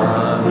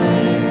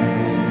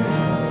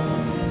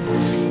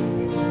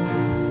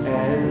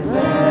 and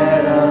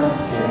let us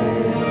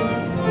say,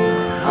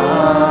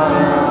 Amen.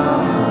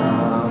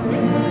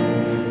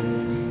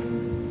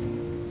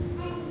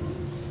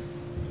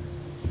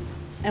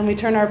 And we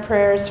turn our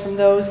prayers from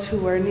those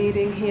who are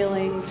needing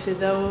healing to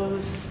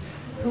those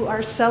who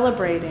are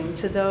celebrating,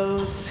 to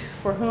those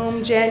for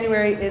whom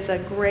January is a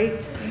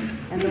great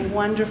and a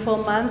wonderful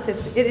month.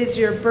 If it is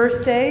your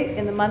birthday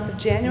in the month of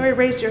January,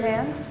 raise your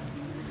hand.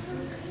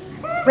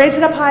 Raise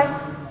it up high.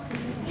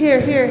 Here,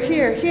 here,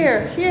 here,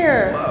 here,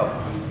 here.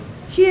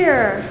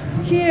 Here,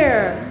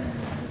 here.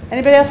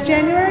 Anybody else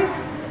January?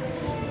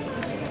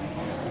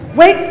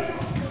 Wait.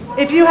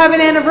 If you have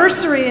an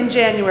anniversary in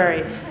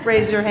January,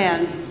 raise your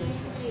hand.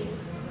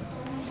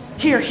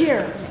 Here,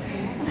 here.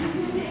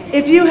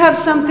 If you have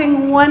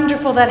something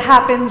wonderful that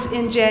happens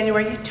in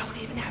January, you don't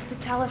even have to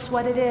tell us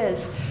what it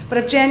is. But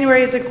if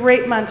January is a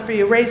great month for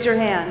you, raise your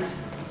hand.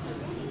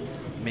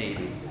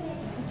 Maybe.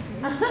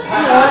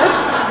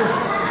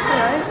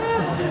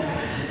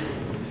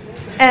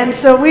 And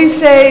so we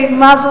say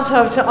Mazel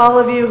Tov to all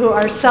of you who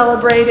are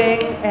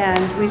celebrating,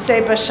 and we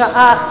say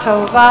B'Sha'at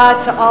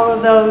Tovah to all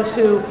of those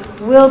who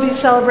will be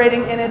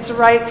celebrating in its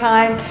right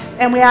time.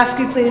 And we ask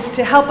you, please,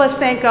 to help us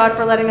thank God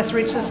for letting us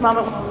reach this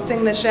moment while we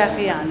sing the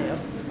Shechianu.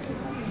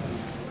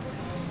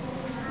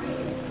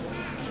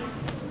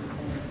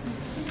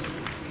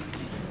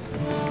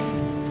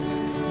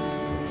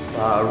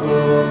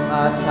 Baruch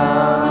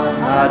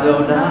atah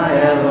Adonai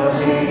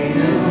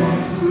Eloheinu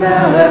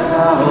melech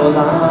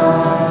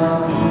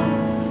haolam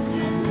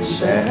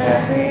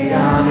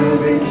שהחיינו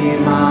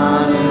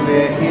וקיימנו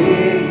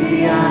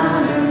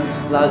והגיענו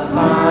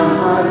לזמן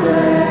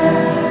הזה.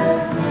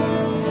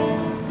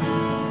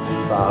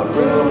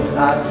 ברוך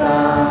אתה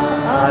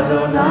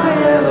אדוני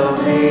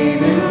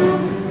אלוהינו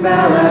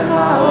melech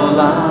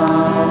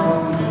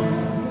haolam.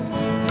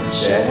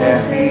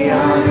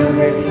 Shehechianu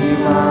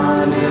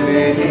v'kimanu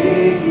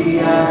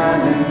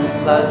v'higianu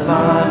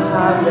lazman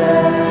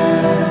hazeh.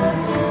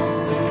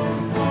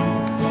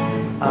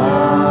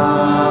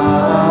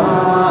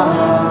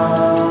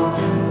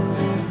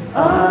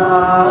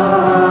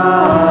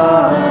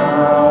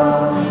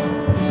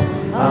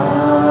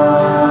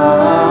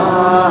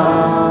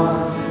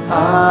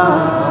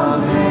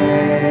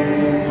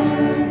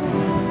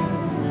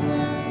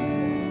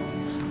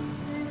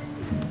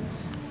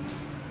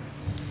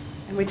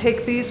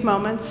 Take these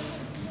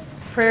moments,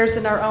 prayers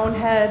in our own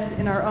head,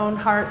 in our own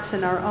hearts,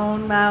 in our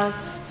own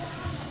mouths.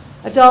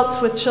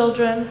 Adults with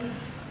children,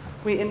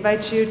 we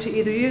invite you to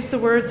either use the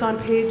words on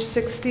page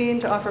 16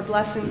 to offer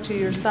blessing to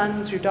your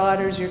sons, your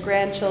daughters, your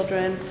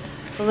grandchildren,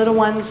 the little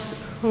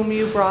ones whom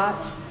you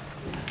brought,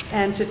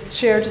 and to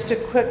share just a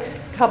quick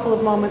couple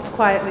of moments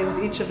quietly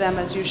with each of them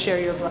as you share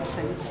your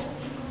blessings.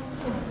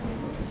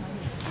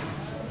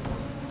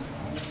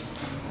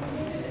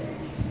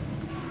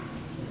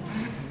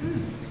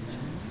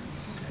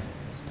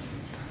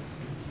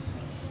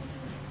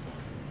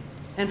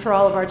 And for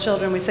all of our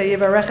children, we say,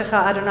 Yivarechecha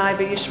Adonai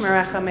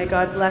v'yishmerecha, may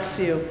God bless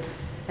you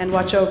and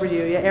watch over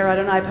you. Ya'er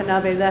Adonai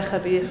panav elecha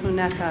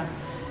v'yichunecha.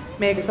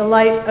 May the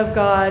light of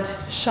God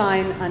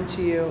shine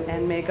unto you,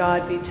 and may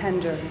God be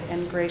tender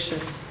and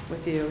gracious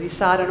with you.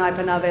 Yisa Adonai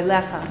panav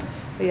elecha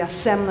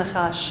v'yasem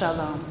lecha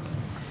shalom.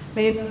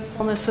 May you know the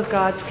fullness of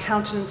God's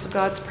countenance, of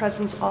God's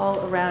presence all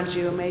around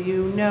you. May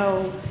you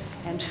know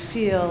and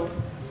feel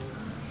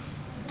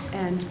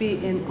and be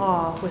in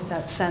awe with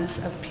that sense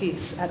of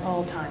peace at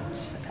all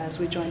times as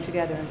we join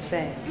together and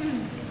say,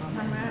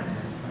 Amen.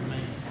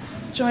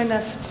 Join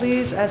us,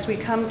 please, as we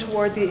come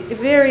toward the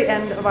very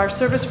end of our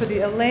service for the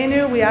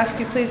Aleinu. We ask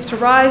you, please, to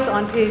rise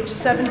on page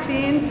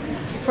 17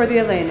 for the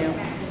Aleinu.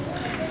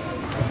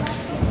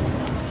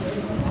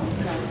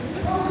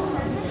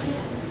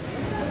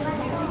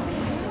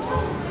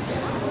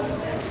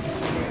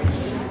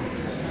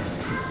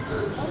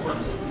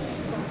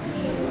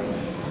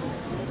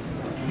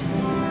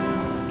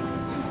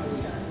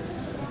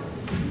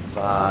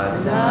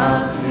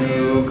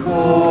 V'anachnu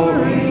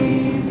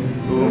korim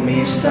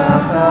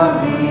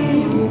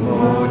u'mishtachavim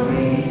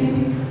u'modim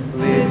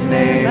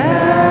lifnei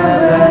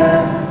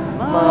melech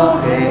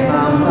malchei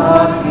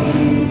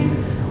hamalchim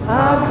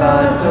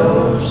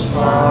hakadosh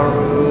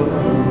baruch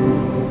hu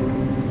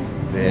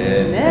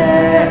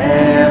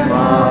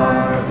v'ne'emar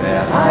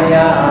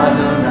v'haya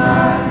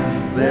Adonai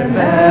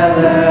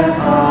lemelech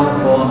al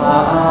kol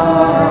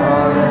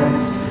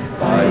haaretz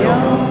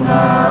v'yom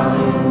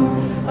hahu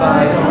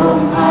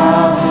v'yom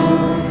hahu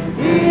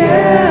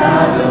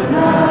yeh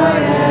Adonai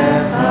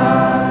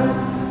echad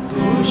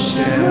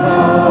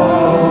u'shemo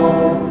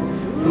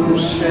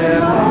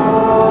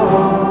echad.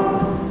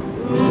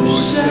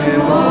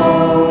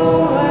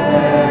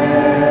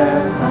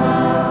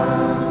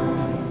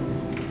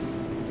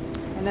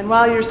 And then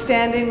while you're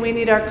standing, we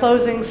need our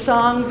closing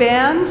song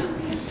band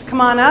to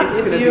come on up. It's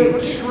going to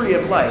be Tree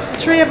of Life.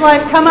 Tree of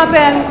Life, come up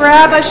and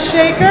grab a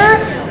shaker.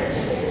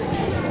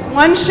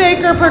 One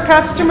shaker per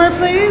customer,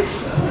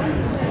 please.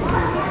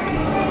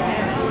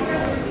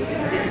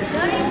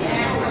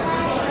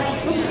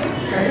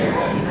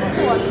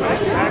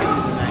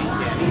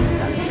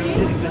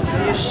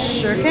 You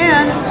sure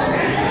can.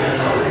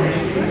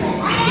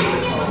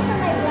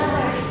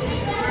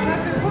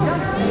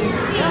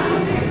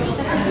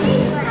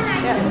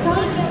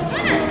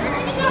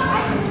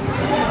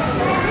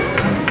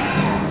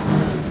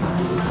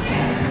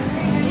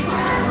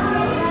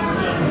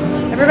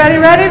 Everybody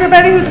ready?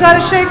 Everybody who's got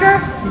a shaker?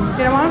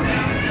 Get them on.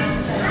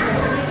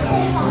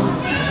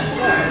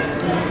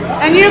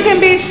 And you can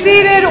be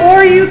seated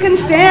or you can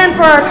stand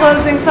for our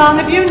closing song.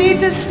 If you need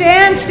to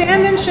stand,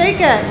 stand and shake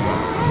it.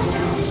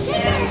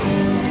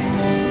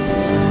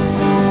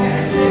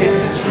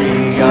 It's a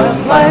tree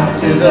of life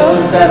to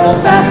those that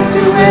hold fast to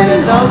it,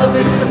 and all of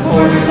its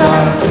supporters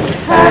are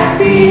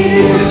happy.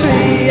 It's a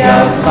tree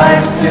of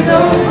life to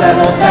those that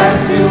hold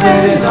fast to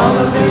it, and all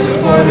of its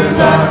supporters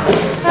are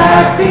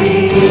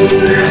happy.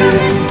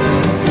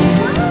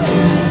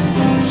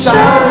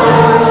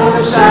 Shalom,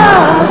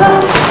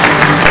 shalom,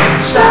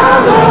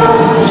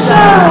 shalom,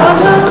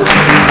 shalom,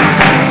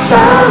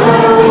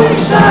 shalom,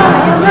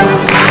 shalom,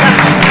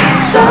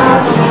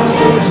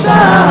 shalom,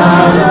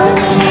 shalom.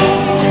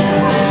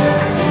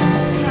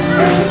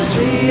 There's a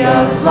tree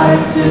of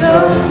life to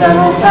those that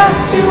hold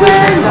fast to it,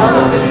 and all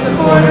of its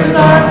supporters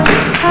are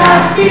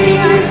happy.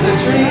 It's a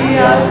tree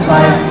of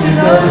life to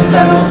those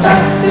that hold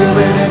fast to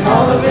it, and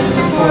all of its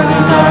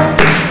supporters are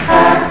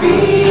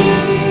happy.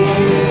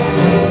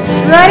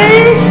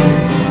 Ready?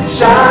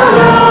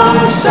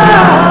 Shalom,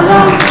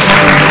 shalom,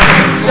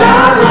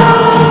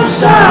 shalom,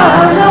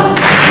 shalom,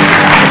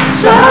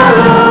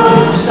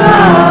 shalom,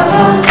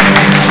 shalom,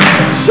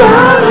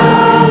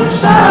 shalom,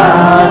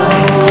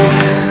 shalom.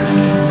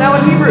 Now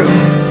in Hebrew.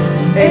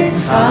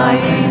 Eitz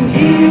Chaim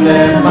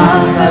Hiler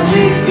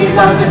Malchazik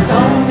Bivav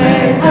Beton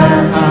Me'er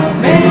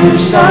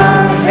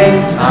HaMeushar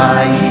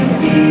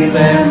עין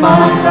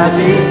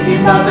ולמחזית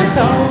איתה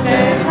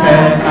בתוכך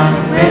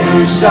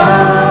המאושר.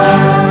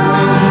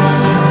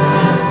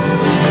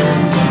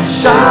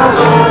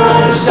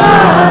 שלום,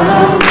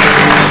 שלום,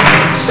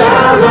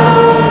 שלום,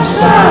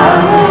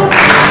 שלום,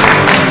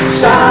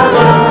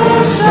 שלום,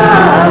 שלום,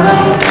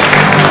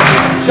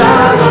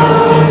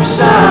 שלום,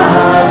 שלום,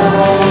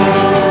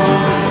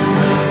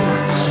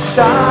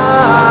 שלום.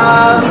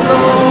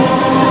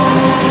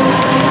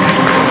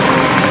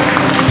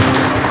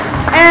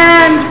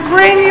 And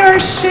bring your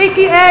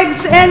shaky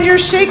eggs and your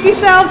shaky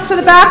selves to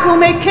the back. We'll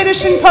make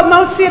kiddush and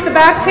motzi at the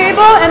back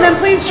table, and then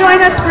please join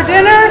us for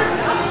dinner.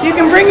 You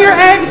can bring your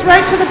eggs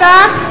right to the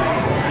back.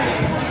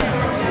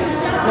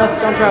 No,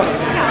 don't throw it.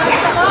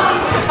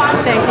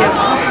 Thank you.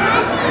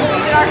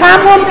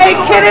 Come, we'll make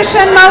kiddush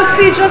and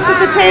motzi just at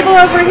the table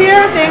over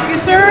here. Thank you,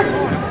 sir.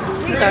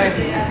 Sorry.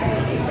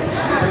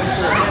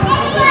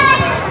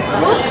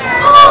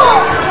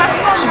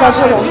 Shabbat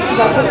shalom.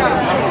 Shabbat shalom.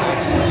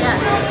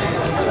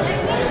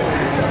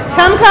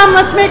 Come, come,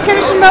 let's make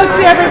kiddush and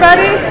motzi,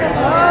 everybody.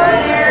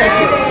 Thank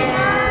you.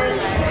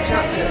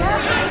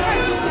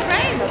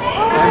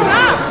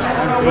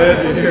 Glad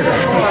to hear.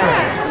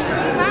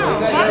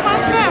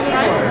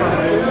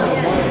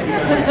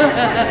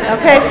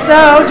 Okay, so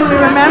do we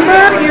remember?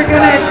 You're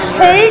going to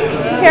take,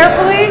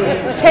 carefully,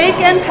 take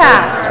and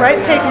pass, right?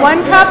 Take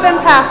one cup and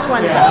pass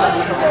one cup.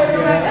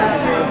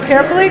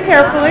 Carefully,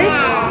 carefully.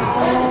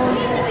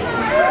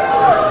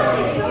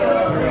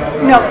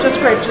 No, just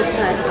grape juice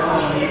tonight.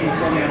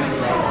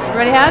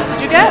 Everybody has?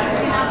 Did you get?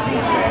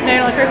 No, you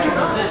don't like grape juice?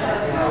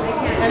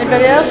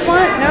 Anybody else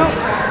want? No?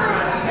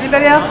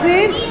 Anybody else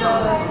need?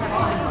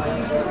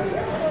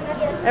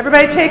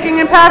 Everybody taking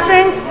and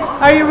passing?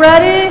 Are you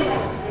ready?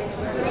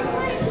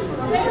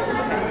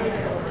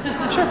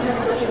 Sure.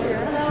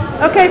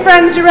 Okay,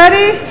 friends, you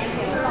ready?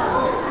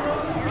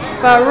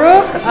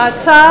 Baruch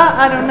atah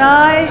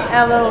Adonai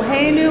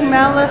Eloheinu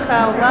melech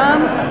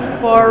haolam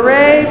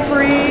borei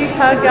pri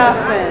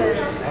hagafen.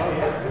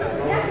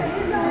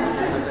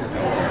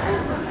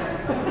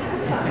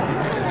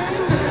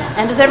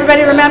 And does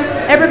everybody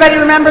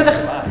remember the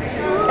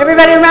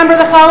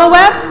challah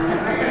web?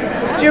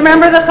 Do you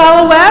remember the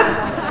challah web?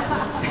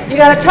 You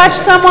got to touch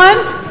someone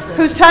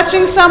who's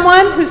touching the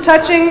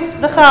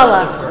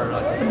challah.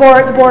 The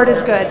board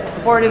is good.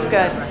 The board is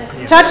good.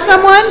 Touch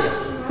someone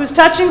who's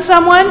touching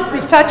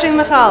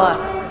the challah.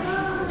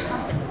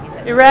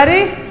 You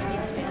ready?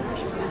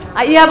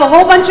 You have a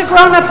whole bunch of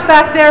grown-ups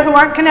back there who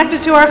aren't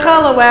connected to our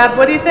challah web.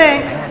 What do you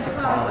think?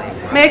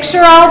 Make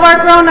sure all of our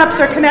grown-ups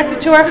are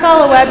connected to our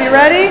challah web. You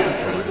ready?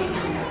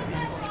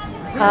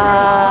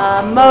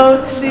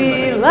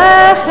 Motzi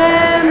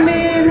lechem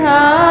min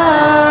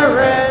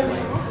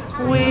haaretz.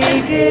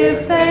 We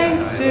give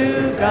thanks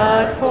to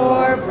God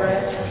for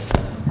bread.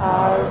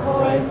 Our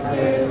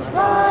voices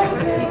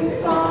rise in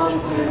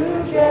song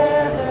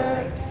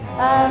together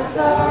as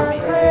our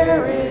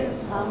prayer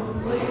is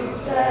humbly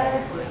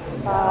said.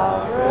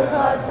 Baruch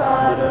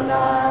atah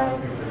Adonai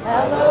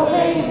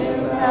Eloheinu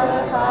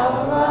melech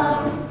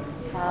haolam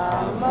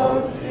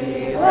hamotzi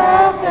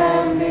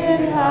lechem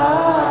min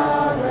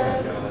haaretz.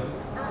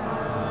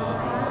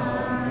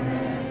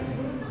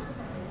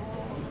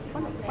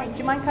 Do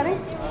you mind cutting?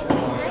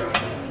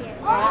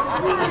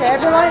 Okay,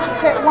 everyone,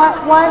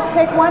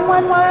 take one.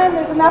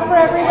 There's enough for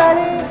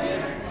everybody.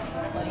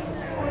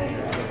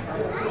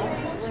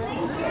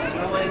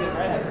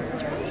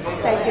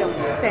 Thank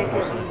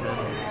you.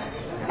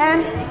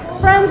 And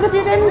friends, if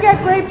you didn't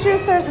get grape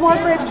juice, there's more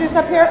grape juice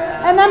up here.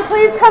 And then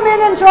please come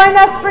in and join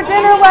us for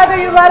dinner, whether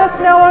you let us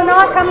know or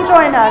not. Come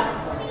join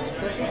us.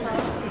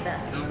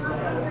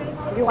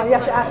 You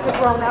have to ask a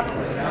grown-up.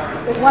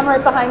 There's one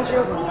right behind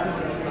you.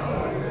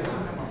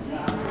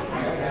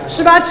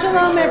 Shabbat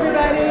shalom,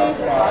 everybody.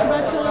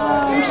 Shabbat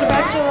shalom.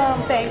 Shabbat shalom.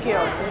 Thank you.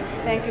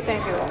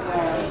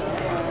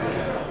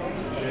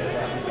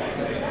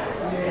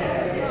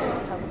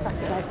 Tuck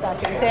the knife back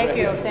in. Thank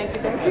you.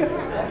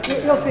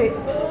 You'll see.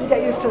 You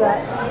get used to that.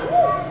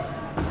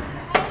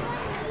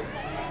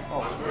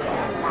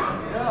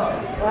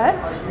 What?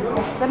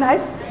 The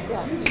knife?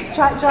 Yeah.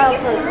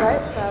 Child-proof,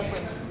 right?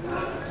 Child-proof.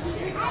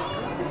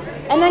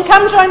 And then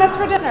come join us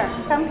for dinner.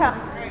 Come.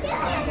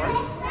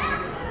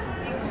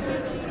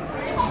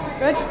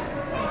 Good?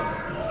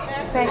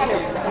 Thank you.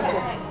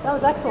 That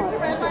was excellent.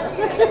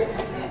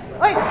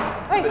 Oi.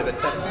 It's a bit of a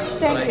test.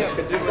 Thank you. I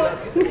could do without.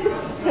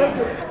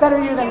 Better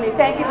you than me.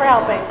 Thank you for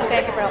helping.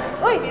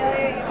 Oi.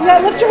 Yeah,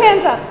 lift your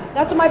hands up.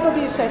 That's what my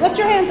booby used to say. Lift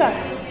your hands up.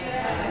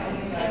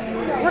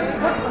 Works for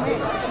me.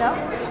 No?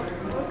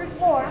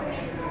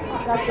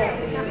 That's it.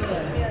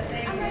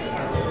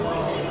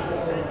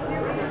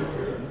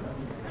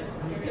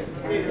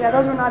 Yeah,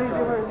 those were not easy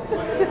words.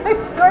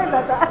 Sorry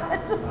about that.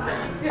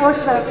 I looked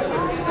at that. I was like,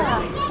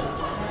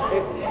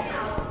 yeah.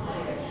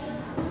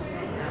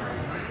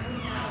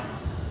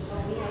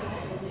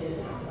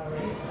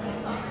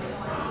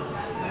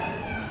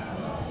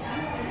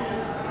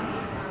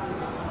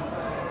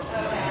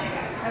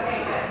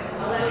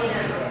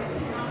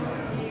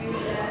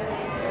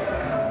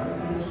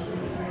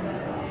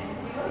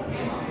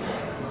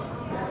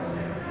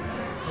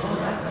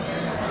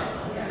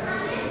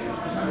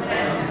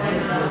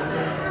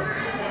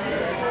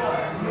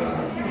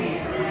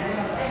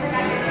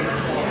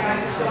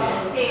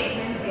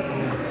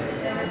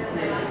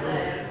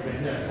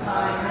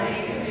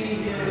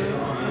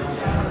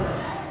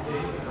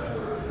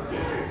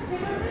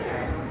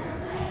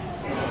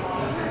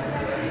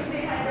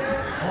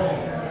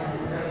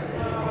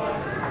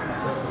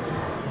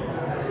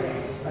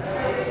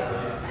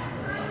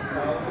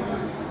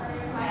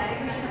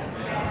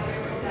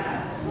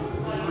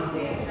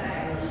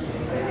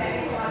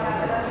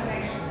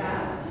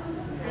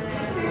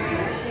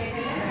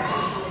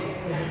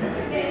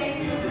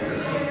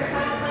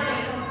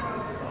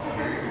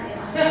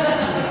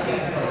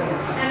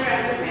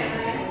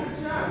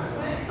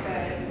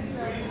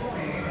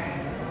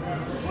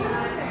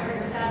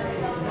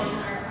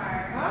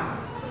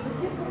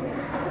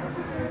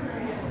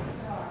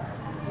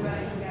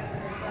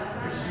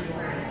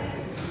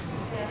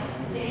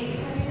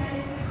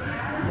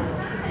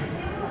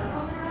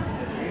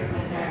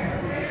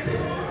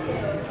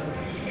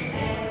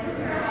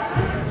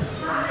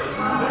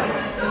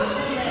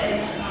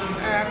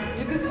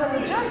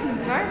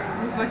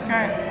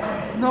 Okay.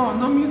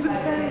 No music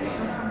stands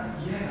or something?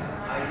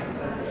 I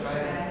decided to try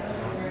it.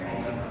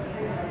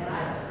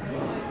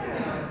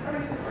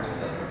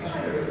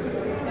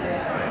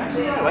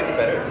 Actually, I like it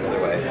better the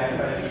other way.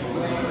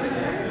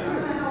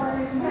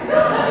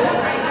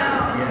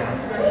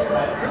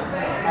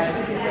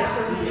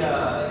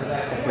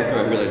 Halfway through,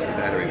 I realized the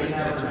battery was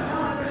dead, so I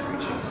got the battery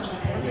changed.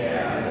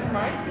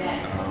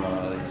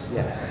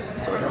 Yes.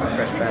 So it has a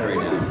fresh battery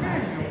now. I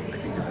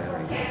think the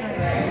battery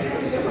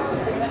died. So I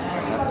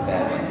have the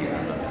battery here.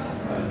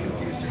 I'm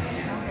confused.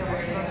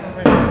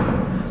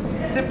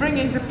 They're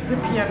bringing the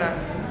piano.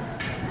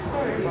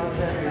 Sorry about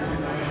that.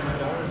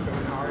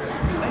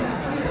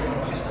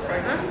 She's still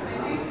pregnant?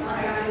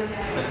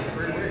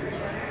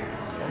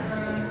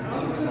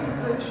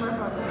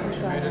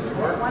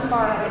 One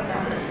bar on this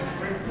one.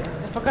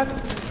 I forgot to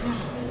put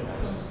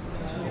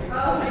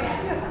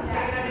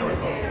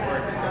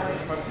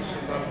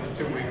the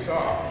 2 weeks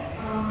off.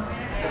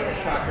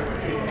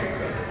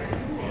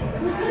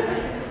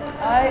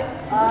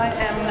 I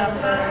am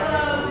number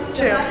 2.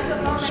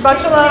 Shabbat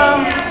Shalom.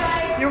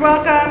 You're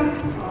welcome.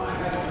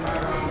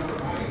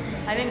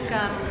 I think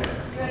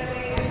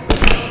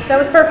that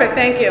was perfect.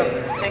 Thank you.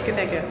 Thank you.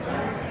 Thank you.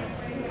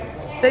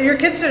 That your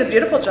kids did a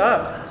beautiful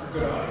job.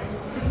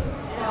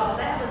 Well,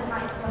 that was my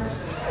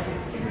pleasure. I can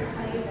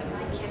tell you that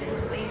my kid is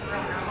way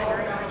grown up,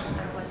 and I wish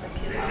there was a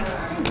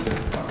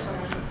beautiful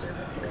children's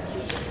service like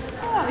you just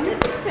Oh, you've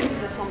been to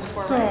this one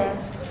before, right?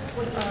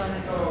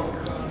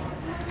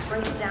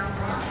 break down.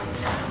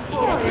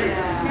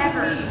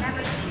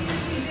 Never seen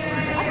this before.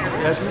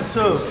 Yes, me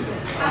too.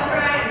 How's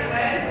Ryan?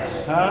 Good.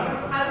 Huh?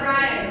 How's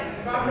Ryan?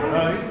 Oh,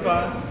 he's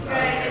fine.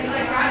 Good. You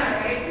like Ryan,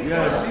 right?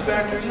 Yeah, she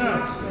back there now.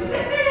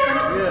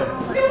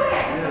 Yeah. Okay,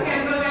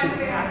 I'm going back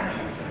there.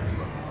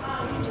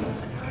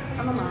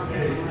 I'm a mom.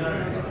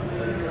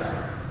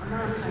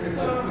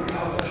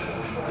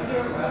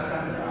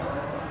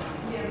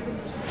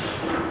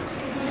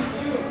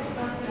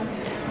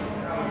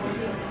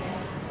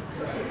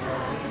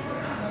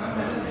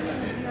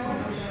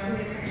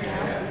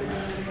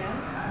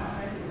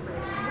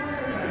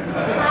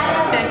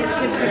 Thank you. The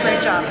kids did a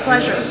great job.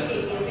 Pleasure.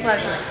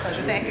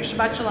 Thank you.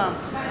 Shabbat Shalom.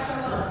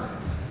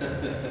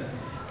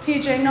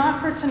 TJ,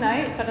 not for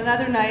tonight, but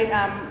another night.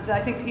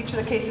 I think each of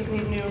the cases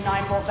need new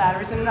 9-volt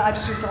batteries, and I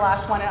just used the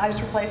last one and I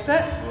just replaced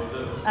it.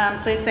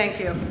 Please, thank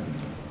you.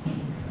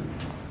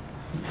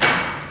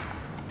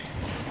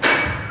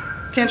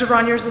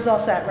 Canterbury, yours is all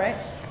set, right?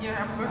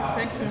 Yeah, I'm good.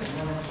 Thank you.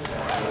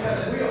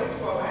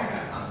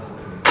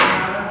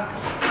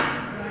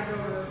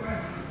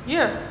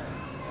 Yes,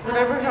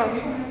 whatever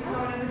helps.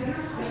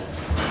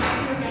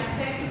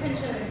 Thanks for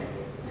pinching.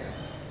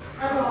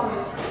 As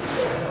always.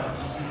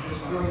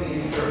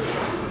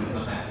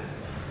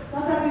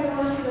 Let that be the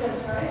first of this,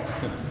 right? I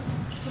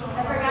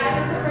forgot it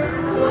was the first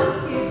one,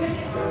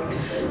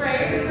 too.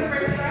 Right, it was the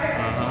first part.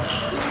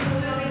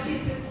 So when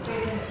she's wait a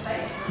minute,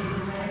 like.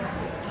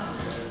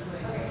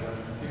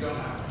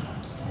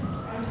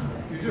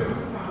 You do?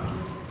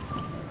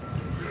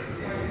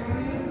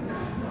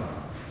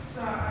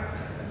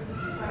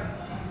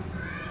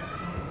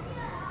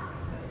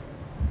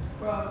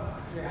 Well,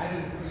 yeah, I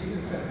didn't, you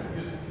didn't send the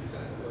music, you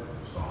sent the list of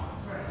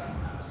songs, right? That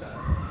makes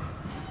sense.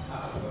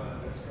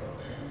 Just go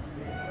there.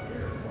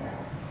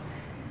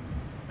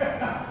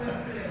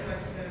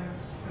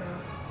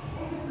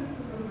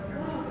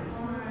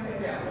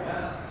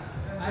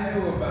 I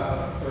knew about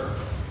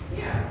first.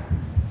 Yeah.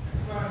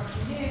 But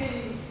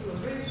yay,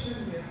 celebration,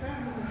 we are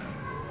family.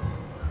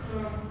 So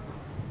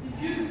if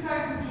you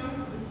decide to join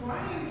the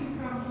choir, you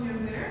come here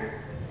and there.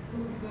 We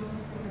don't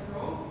have to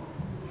go.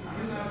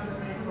 You're not going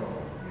to go.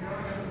 You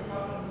don't have to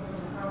pass on the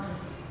house.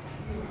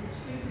 You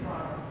speak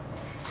about it.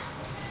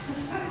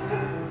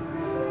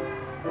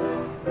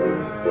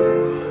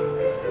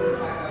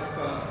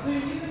 Do you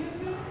need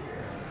anything?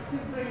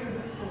 He's bringing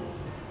the stool.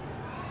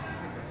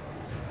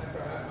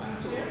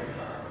 Chair?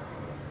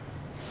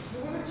 You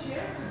want a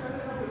chair? You try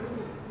to have a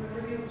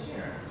real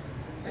chair.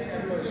 I got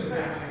to go sit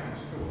down on the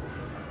stool.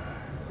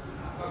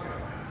 Okay.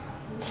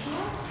 You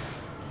sure?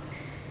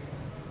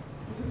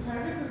 Is it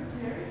heavy to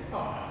carry? Oh,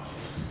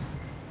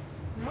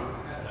 No?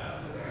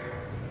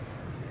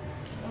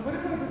 What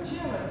about the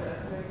chair like that,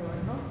 regular,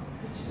 no?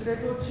 The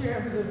regular chair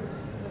with the...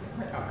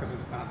 because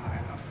it's not high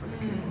enough for the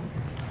keyboard.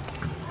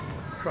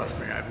 Trust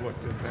me, I've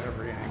looked at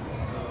every angle. Are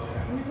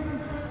you going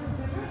to try to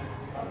bigger?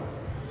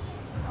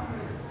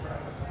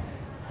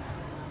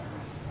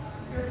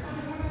 Okay, so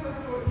you want to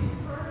go eat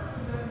first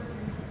and then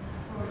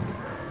go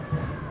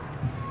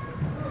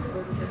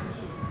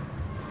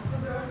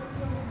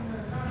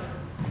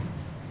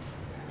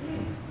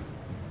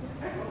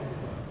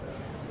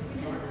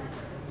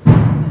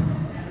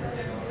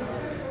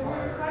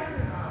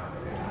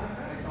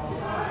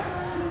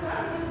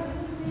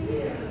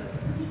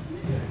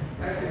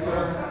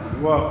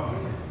Well.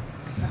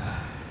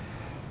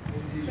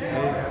 Hey,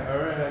 all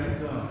right, how you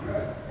doing?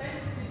 Good.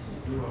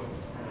 You're welcome.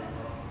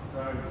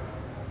 Sorry.